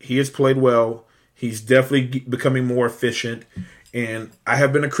 He's definitely becoming more efficient, and I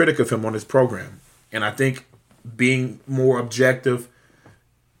have been a critic of him on his program. And I think being more objective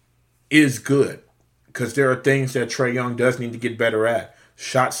is good because there are things that Trae Young does need to get better at.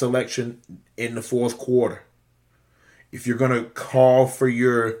 Shot selection in the fourth quarter. If you're going to call for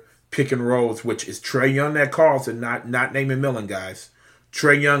your pick and rolls, which is Trae Young that calls it, not Naaman Millen, guys.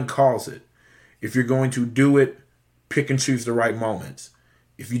 Trae Young calls it. If you're going to do it, pick and choose the right moments.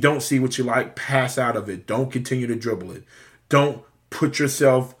 If you don't see what you like, pass out of it. Don't continue to dribble it. Don't put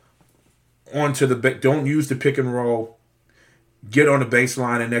yourself onto the don't use the pick and roll. Get on the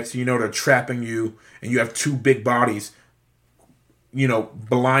baseline, and next thing you know, they're trapping you, and you have 2 big bodies,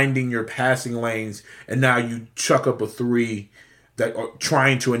 blinding your passing lanes, and now you chuck up a 3 that are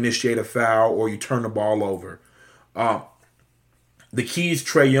trying to initiate a foul, or you turn the ball over. The key is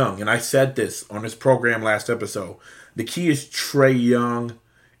Trae Young, and I said this on this program last episode. The key is Trae Young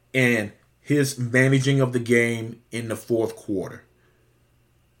and his managing of the game in the fourth quarter.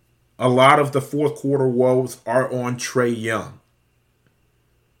 A lot of the fourth quarter woes are on Trae Young.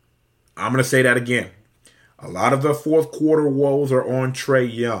 I'm going to say that again. A lot of the fourth quarter woes are on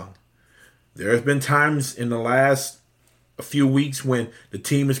Trae Young. There have been times in the last few weeks when the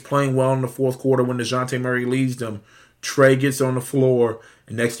team is playing well in the fourth quarter, when DeJounte Murray leads them, Trae gets on the floor,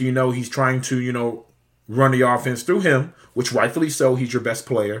 and next thing you know, he's trying to, run the offense through him, which rightfully so, he's your best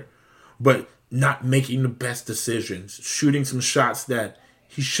player, but not making the best decisions, shooting some shots that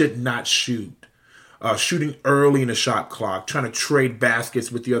he should not shoot, shooting early in the shot clock, trying to trade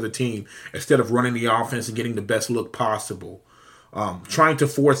baskets with the other team instead of running the offense and getting the best look possible, trying to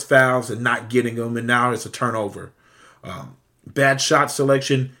force fouls and not getting them, and now it's a turnover. Bad shot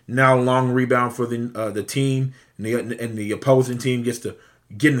selection, now long rebound for the team, and the opposing team gets to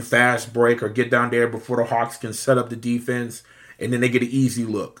get in a fast break or get down there before the Hawks can set up the defense, and then they get an easy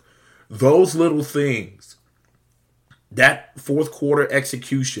look. Those little things, that fourth quarter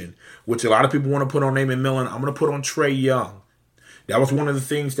execution, which a lot of people want to put on Naaman Millen, I'm going to put on Trae Young. That was one of the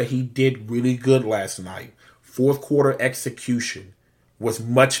things that he did really good last night. Fourth quarter execution was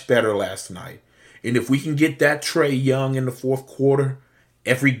much better last night. And if we can get that Trae Young in the fourth quarter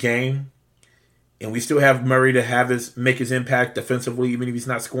every game, and we still have Murray to make his impact defensively, even if he's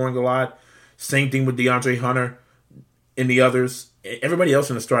not scoring a lot. Same thing with DeAndre Hunter and the others. Everybody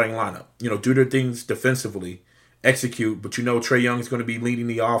else in the starting lineup, do their things defensively, execute. But Trae Young is going to be leading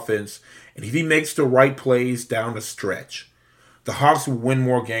the offense. And if he makes the right plays down the stretch, the Hawks will win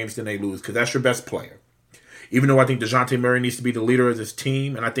more games than they lose because that's your best player. Even though I think DeJounte Murray needs to be the leader of this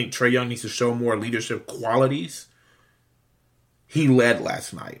team, and I think Trae Young needs to show more leadership qualities, he led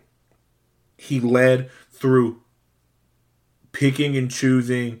last night. He led through picking and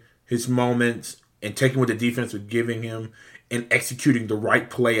choosing his moments and taking what the defense was giving him and executing the right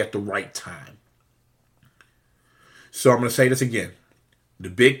play at the right time. So I'm going to say this again. The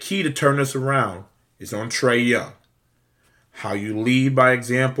big key to turn this around is on Trae Young. How you lead by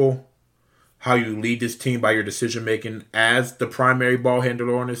example, how you lead this team by your decision making as the primary ball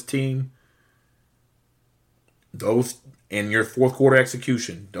handler on this team. Those and your fourth quarter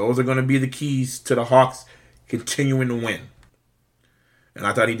execution, those are going to be the keys to the Hawks continuing to win. And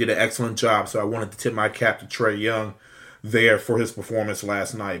I thought he did an excellent job, so I wanted to tip my cap to Trae Young there for his performance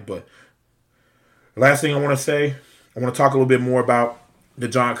last night. But last thing I want to say, I want to talk a little bit more about the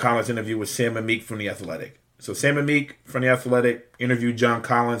John Collins interview with Sam Amick from The Athletic. So Sam Amick from The Athletic interviewed John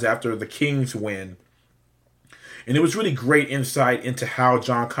Collins after the Kings win. And it was really great insight into how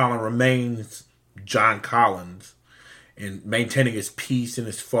John Collins remains John Collins and maintaining his peace and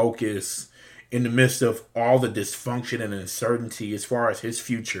his focus in the midst of all the dysfunction and uncertainty as far as his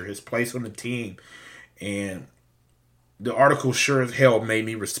future, his place on the team. And the article sure as hell made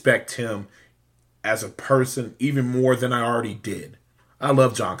me respect him as a person even more than I already did. I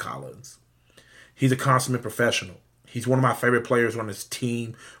love John Collins. He's a consummate professional. He's one of my favorite players on his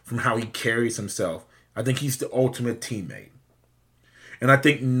team from how he carries himself. I think he's the ultimate teammate. And I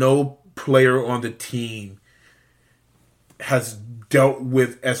think no player on the team has dealt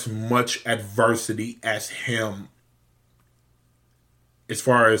with as much adversity as him as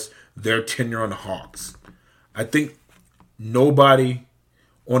far as their tenure on the Hawks. I think nobody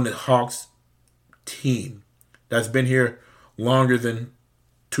on the Hawks team that's been here longer than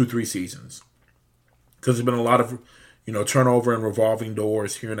 2-3 seasons, because there's been a lot of turnover and revolving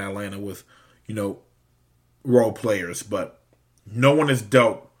doors here in Atlanta with role players, but no one has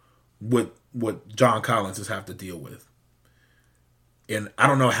dealt with what John Collins has had to deal with. And I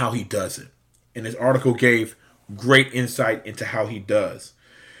don't know how he does it. And this article gave great insight into how he does.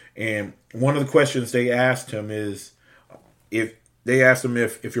 And one of the questions they asked him is, if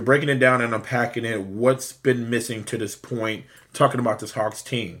you're breaking it down and unpacking it, what's been missing to this point, talking about this Hawks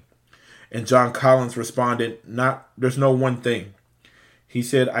team? And John Collins responded, there's no one thing. He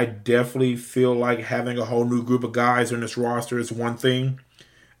said, I definitely feel like having a whole new group of guys on this roster is one thing.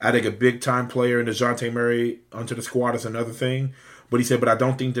 Adding a big-time player in DeJounte Murray onto the squad is another thing. But he said, but I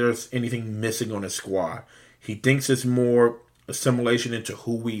don't think there's anything missing on the squad. He thinks it's more assimilation into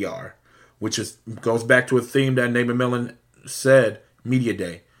who we are, which goes back to a theme that Nate McMillan said, Media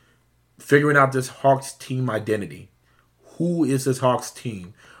Day. Figuring out this Hawks team identity. Who is this Hawks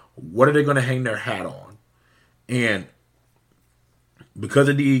team? What are they going to hang their hat on? And because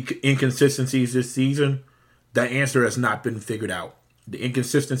of the inconsistencies this season, that answer has not been figured out. The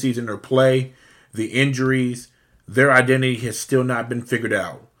inconsistencies in their play, the injuries, their identity has still not been figured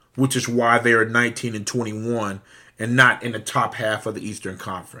out, which is why they are 19-21 and not in the top half of the Eastern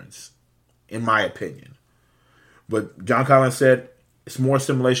Conference, in my opinion. But John Collins said it's more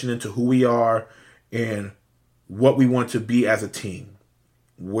assimilation into who we are and what we want to be as a team,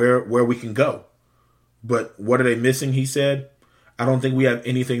 where we can go. But what are they missing, he said? I don't think we have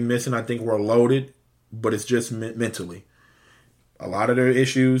anything missing. I think we're loaded, but it's just mentally. A lot of their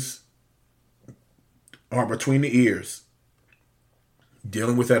issues are between the ears.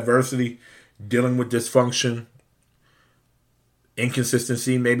 Dealing with adversity, dealing with dysfunction,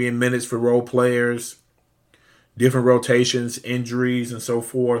 inconsistency, maybe in minutes for role players, different rotations, injuries, and so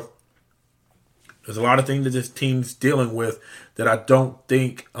forth. There's a lot of things that this team's dealing with that I don't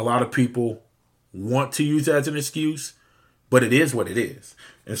think a lot of people want to use as an excuse, but it is what it is.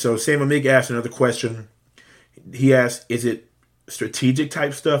 And so Sam Amick asked another question. He asked, is it strategic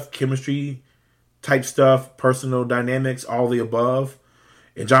type stuff, chemistry type stuff, personal dynamics, all the above?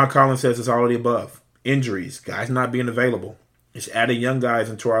 And John Collins says it's all of the above. Injuries, guys not being available. It's adding young guys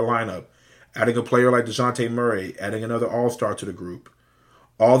into our lineup, adding a player like DeJounte Murray, adding another all-star to the group.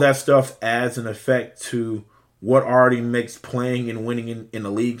 All that stuff adds an effect to what already makes playing and winning in the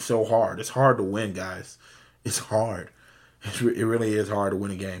league so hard. It's hard to win, guys. It's hard. It really is hard to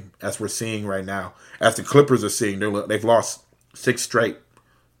win a game, as we're seeing right now. As the Clippers are seeing, they've lost 6 straight.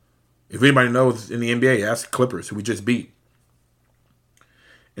 If anybody knows in the NBA, that's the Clippers, who we just beat.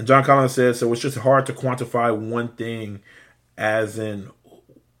 And John Collins says, so it's just hard to quantify one thing as in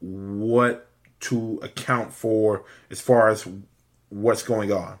what to account for as far as what's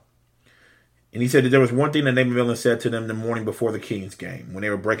going on. And he said that there was one thing that Nate McMillan said to them the morning before the Kings game when they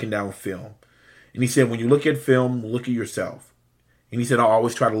were breaking down film. And he said, when you look at film, look at yourself. And he said, I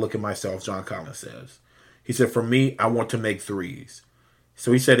always try to look at myself, John Collins says. He said, for me, I want to make threes.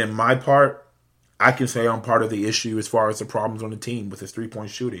 So he said, in my part, I can say I'm part of the issue as far as the problems on the team with his three-point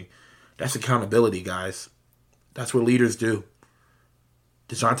shooting. That's accountability, guys. That's what leaders do.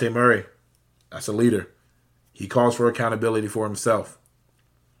 DeJounte Murray, that's a leader. He calls for accountability for himself.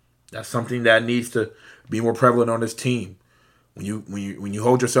 That's something that needs to be more prevalent on this team. When you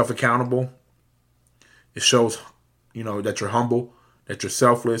hold yourself accountable, it shows, that you're humble, that you're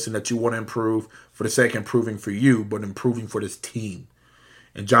selfless, and that you want to improve for the sake of improving for you, but improving for this team.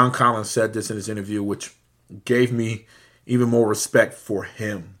 And John Collins said this in his interview, which gave me even more respect for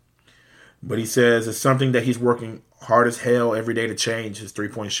him. But he says it's something that he's working hard as hell every day to change, his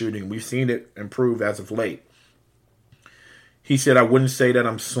three-point shooting. We've seen it improve as of late. He said, I wouldn't say that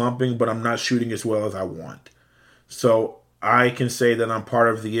I'm slumping, but I'm not shooting as well as I want. So I can say that I'm part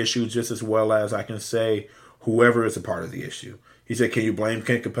of the issue just as well as I can say whoever is a part of the issue. He said, can you blame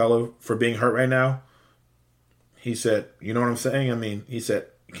Clint Capella for being hurt right now? He said, you know what I'm saying? He said,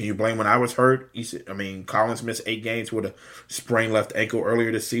 can you blame when I was hurt? He said, Collins missed 8 games with a sprained left ankle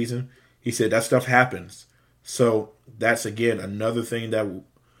earlier this season. He said, that stuff happens. So that's, again, another thing that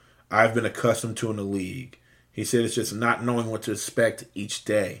I've been accustomed to in the league. He said it's just not knowing what to expect each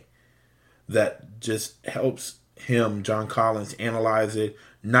day that just helps him, John Collins, analyze it,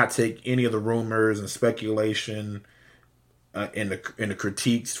 not take any of the rumors and speculation and the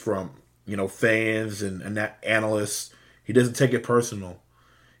critiques from fans and analysts. He doesn't take it personal.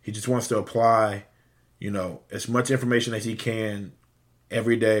 He just wants to apply as much information as he can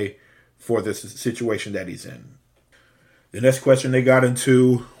every day for this situation that he's in. The next question they got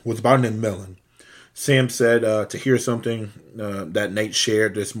into was about Nate McMillan. Sam said, to hear something that Nate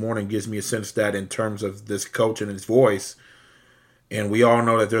shared this morning gives me a sense that in terms of this coach and his voice, and we all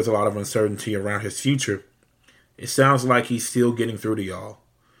know that there's a lot of uncertainty around his future, it sounds like he's still getting through to y'all.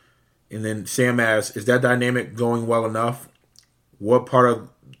 And then Sam asks, is that dynamic going well enough? What part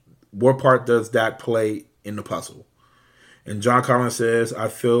does that play in the puzzle? And John Collins says, I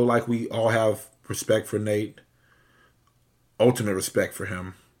feel like we all have respect for Nate, ultimate respect for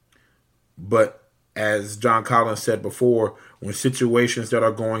him. But as John Collins said before, when situations that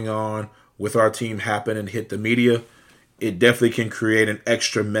are going on with our team happen and hit the media, it definitely can create an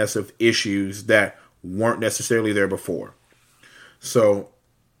extra mess of issues that weren't necessarily there before. So,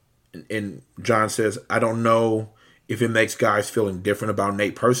 and John says, I don't know if it makes guys feel indifferent about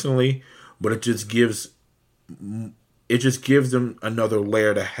Nate personally, but it just gives them another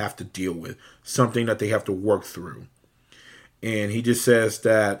layer to have to deal with, something that they have to work through. And he just says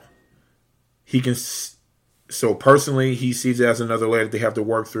that so personally, he sees it as another layer that they have to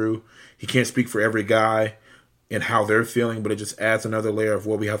work through. He can't speak for every guy and how they're feeling, but it just adds another layer of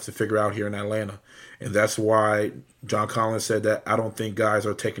what we have to figure out here in Atlanta. And that's why John Collins said that I don't think guys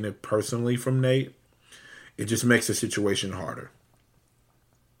are taking it personally from Nate. It just makes the situation harder.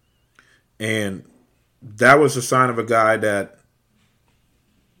 And that was a sign of a guy that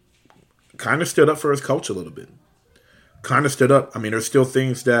kind of stood up for his coach a little bit. Kind of stood up. There's still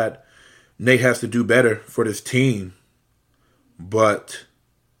things that Nate has to do better for this team, but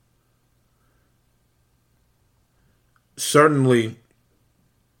certainly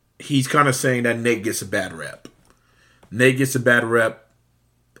he's kind of saying that Nate gets a bad rep. Nate gets a bad rep,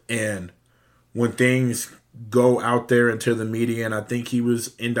 and when things go out there into the media, and I think he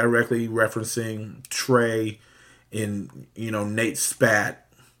was indirectly referencing Trey and, Nate's spat,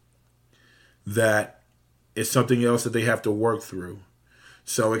 that it's something else that they have to work through.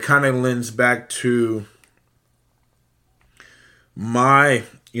 So it kind of lends back to my,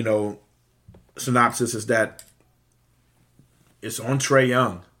 synopsis is that it's on Trae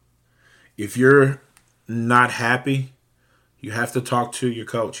Young. If you're not happy, you have to talk to your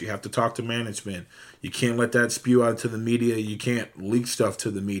coach. You have to talk to management. You can't let that spew out to the media. You can't leak stuff to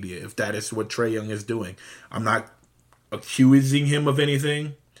the media if that is what Trae Young is doing. I'm not accusing him of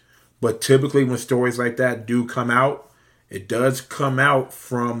anything, but typically when stories like that do come out, it does come out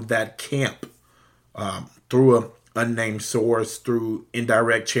from that camp through an unnamed source, through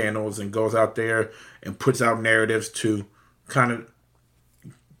indirect channels, and goes out there and puts out narratives to kind of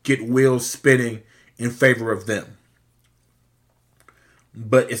get wheels spinning in favor of them.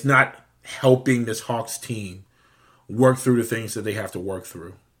 But it's not helping this Hawks team work through the things that they have to work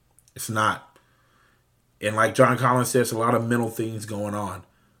through. It's not. And like John Collins says, a lot of mental things going on.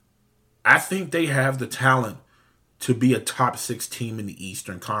 I think they have the talent to be a top 6 team in the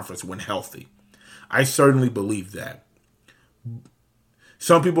Eastern Conference when healthy. I certainly believe that.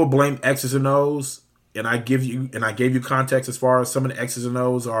 Some people blame X's and O's, and I gave you context as far as some of the X's and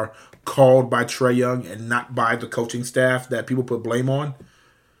O's are called by Trae Young and not by the coaching staff that people put blame on.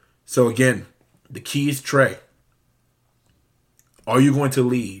 So again, The key is Trae. Are you going to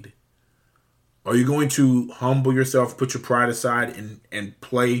lead? Are you going to humble yourself, put your pride aside, and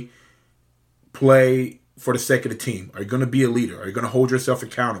play for the sake of the team? Are you going to be a leader? Are you going to hold yourself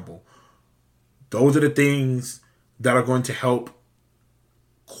accountable? Those are the things that are going to help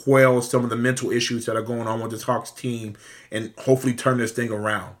quell some of the mental issues that are going on with this Hawks team and hopefully turn this thing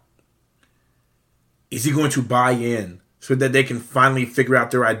around. Is he going to buy in so that they can finally figure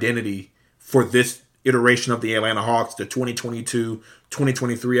out their identity for this iteration of the Atlanta Hawks, the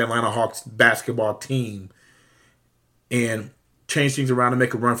 2022-2023 Atlanta Hawks basketball team, and change things around and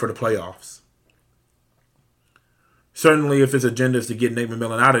make a run for the playoffs? Certainly, if his agenda is to get Nate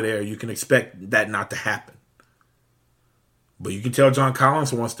McMillan out of there, you can expect that not to happen. But you can tell John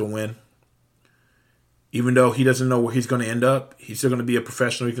Collins wants to win. Even though he doesn't know where he's going to end up, he's still going to be a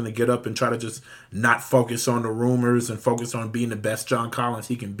professional. He's going to get up and try to just not focus on the rumors and focus on being the best John Collins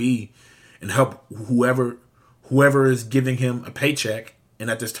he can be and help whoever is giving him a paycheck. And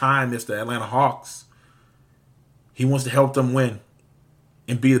at this time, it's the Atlanta Hawks. He wants to help them win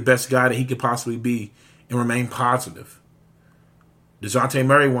and be the best guy that he could possibly be and remain positive. DeJounte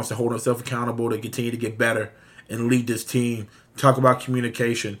Murray wants to hold himself accountable to continue to get better and lead this team. Talk about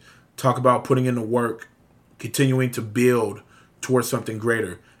communication. Talk about putting in the work. Continuing to build towards something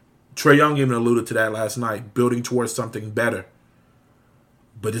greater. Trae Young even alluded to that last night, building towards something better.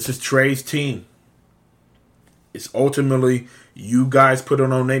 But this is Trae's team. It's ultimately, you guys put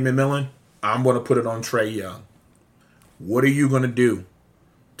it on Nate McMillan, I'm going to put it on Trae Young. What are you going to do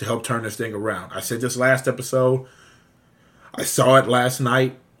to help turn this thing around? I said this last episode. I saw it last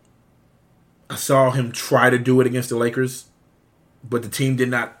night. I saw him try to do it against the Lakers, but the team did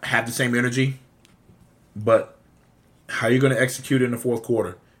not have the same energy. But how are you going to execute in the fourth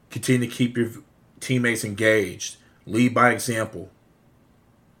quarter? Continue to keep your teammates engaged. Lead by example.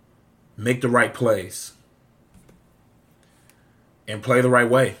 Make the right plays. And play the right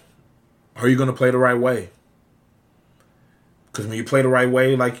way. Are you going to play the right way? Because when you play the right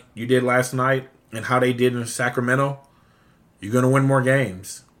way like you did last night and how they did in Sacramento, you're going to win more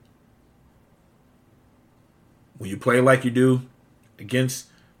games. When you play like you do against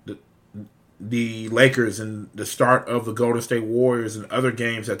the Lakers and the start of the Golden State Warriors and other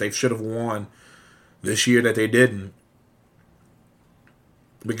games that they should have won this year that they didn't.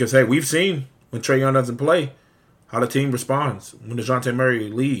 Because, hey, we've seen when Trae Young doesn't play how the team responds when DeJounte Murray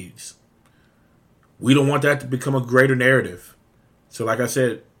leaves. We don't want that to become a greater narrative. So, like I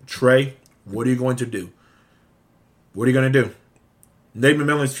said, Trae, what are you going to do? What are you going to do? Nate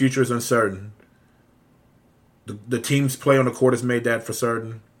McMillan's future is uncertain. The team's play on the court has made that for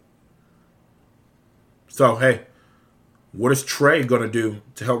certain. So, hey, what is Trae going to do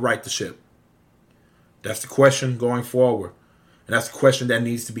to help right the ship? That's the question going forward. And that's the question that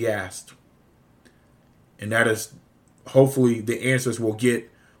needs to be asked. And that is, hopefully, the answers we'll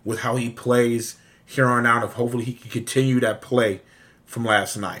get with how he plays here on out. If hopefully he can continue that play from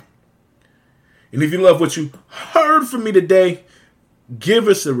last night. And if you love what you heard from me today, give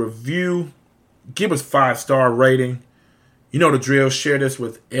us a review. Give us 5-star rating. You know the drill. Share this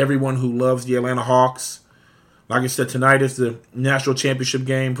with everyone who loves the Atlanta Hawks. Like I said, tonight is the national championship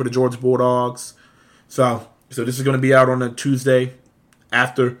game for the Georgia Bulldogs. So this is going to be out on a Tuesday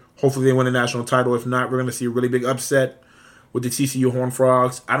after. Hopefully they win the national title. If not, we're going to see a really big upset with the TCU Horned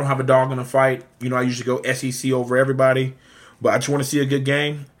Frogs. I don't have a dog in the fight. You know, I usually go SEC over everybody. But I just want to see a good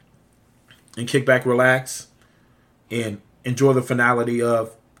game and kick back, relax, and enjoy the finality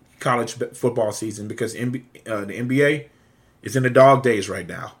of college football season, because the NBA is in the dog days right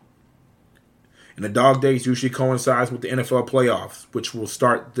now. And the dog days usually coincides with the NFL playoffs, which will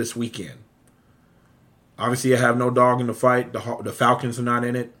start this weekend. Obviously, I have no dog in the fight. The Falcons are not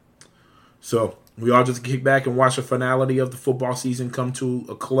in it. So we all just kick back and watch the finality of the football season come to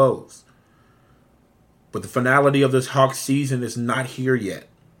a close. But the finality of this Hawks season is not here yet.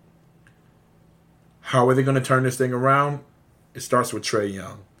 How are they going to turn this thing around? It starts with Trae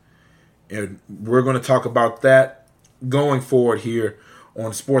Young. And we're going to talk about that going forward here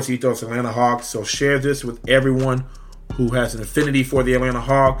on Sports Ethos Atlanta Hawks. So share this with everyone who has an affinity for the Atlanta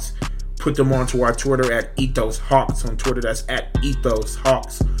Hawks. Put them onto our Twitter at Ethos Hawks on Twitter. That's at Ethos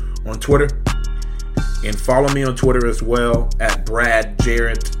Hawks on Twitter. And follow me on Twitter as well at Brad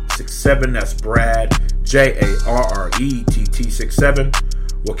Jarrett67. That's Brad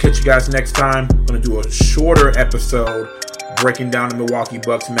JARRETT67. We'll catch you guys next time. I'm going to do a shorter episode breaking down the Milwaukee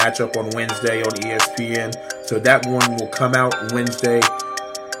Bucks matchup on Wednesday on ESPN. So that one will come out Wednesday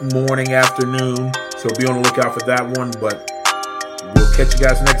morning, afternoon. So be on the lookout for that one. But we'll catch you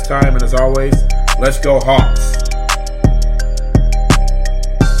guys next time. And as always, let's go Hawks.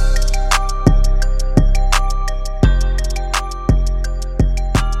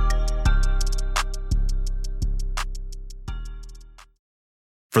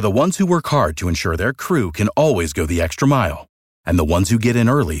 For the ones who work hard to ensure their crew can always go the extra mile, and the ones who get in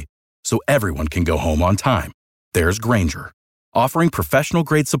early so everyone can go home on time, there's Grainger, offering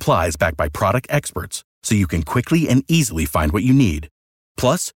professional-grade supplies backed by product experts so you can quickly and easily find what you need.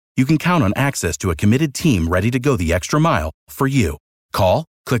 Plus, you can count on access to a committed team ready to go the extra mile for you. Call,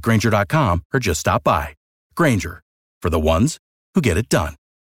 click Grainger.com, or just stop by. Grainger, for the ones who get it done.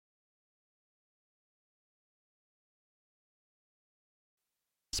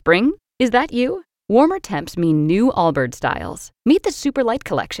 Spring? Is that you? Warmer temps mean new Allbirds styles. Meet the Super Light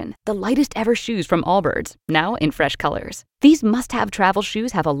Collection, the lightest ever shoes from Allbirds, now in fresh colors. These must-have travel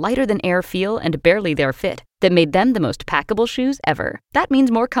shoes have a lighter-than-air feel and barely-there fit that made them the most packable shoes ever. That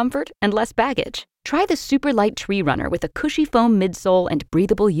means more comfort and less baggage. Try the Super Light Tree Runner with a cushy foam midsole and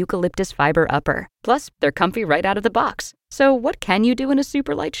breathable eucalyptus fiber upper. Plus, they're comfy right out of the box. So what can you do in a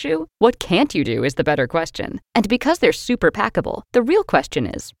super light shoe? What can't you do is the better question. And because they're super packable, the real question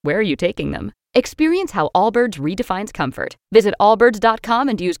is, where are you taking them? Experience how Allbirds redefines comfort. Visit allbirds.com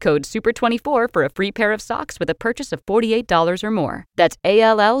and use code SUPER24 for a free pair of socks with a purchase of $48 or more. That's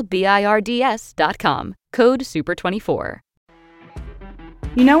ALLBIRDS.com. Code SUPER24.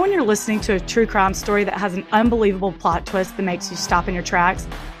 You know when you're listening to a true crime story that has an unbelievable plot twist that makes you stop in your tracks?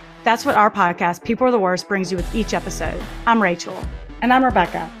 That's what our podcast, People Are the Worst, brings you with each episode. I'm Rachel. And I'm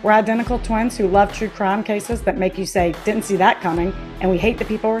Rebecca. We're identical twins who love true crime cases that make you say, didn't see that coming, and we hate the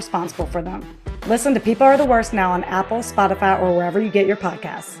people responsible for them. Listen to People Are the Worst now on Apple, Spotify, or wherever you get your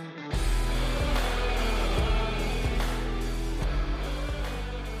podcasts.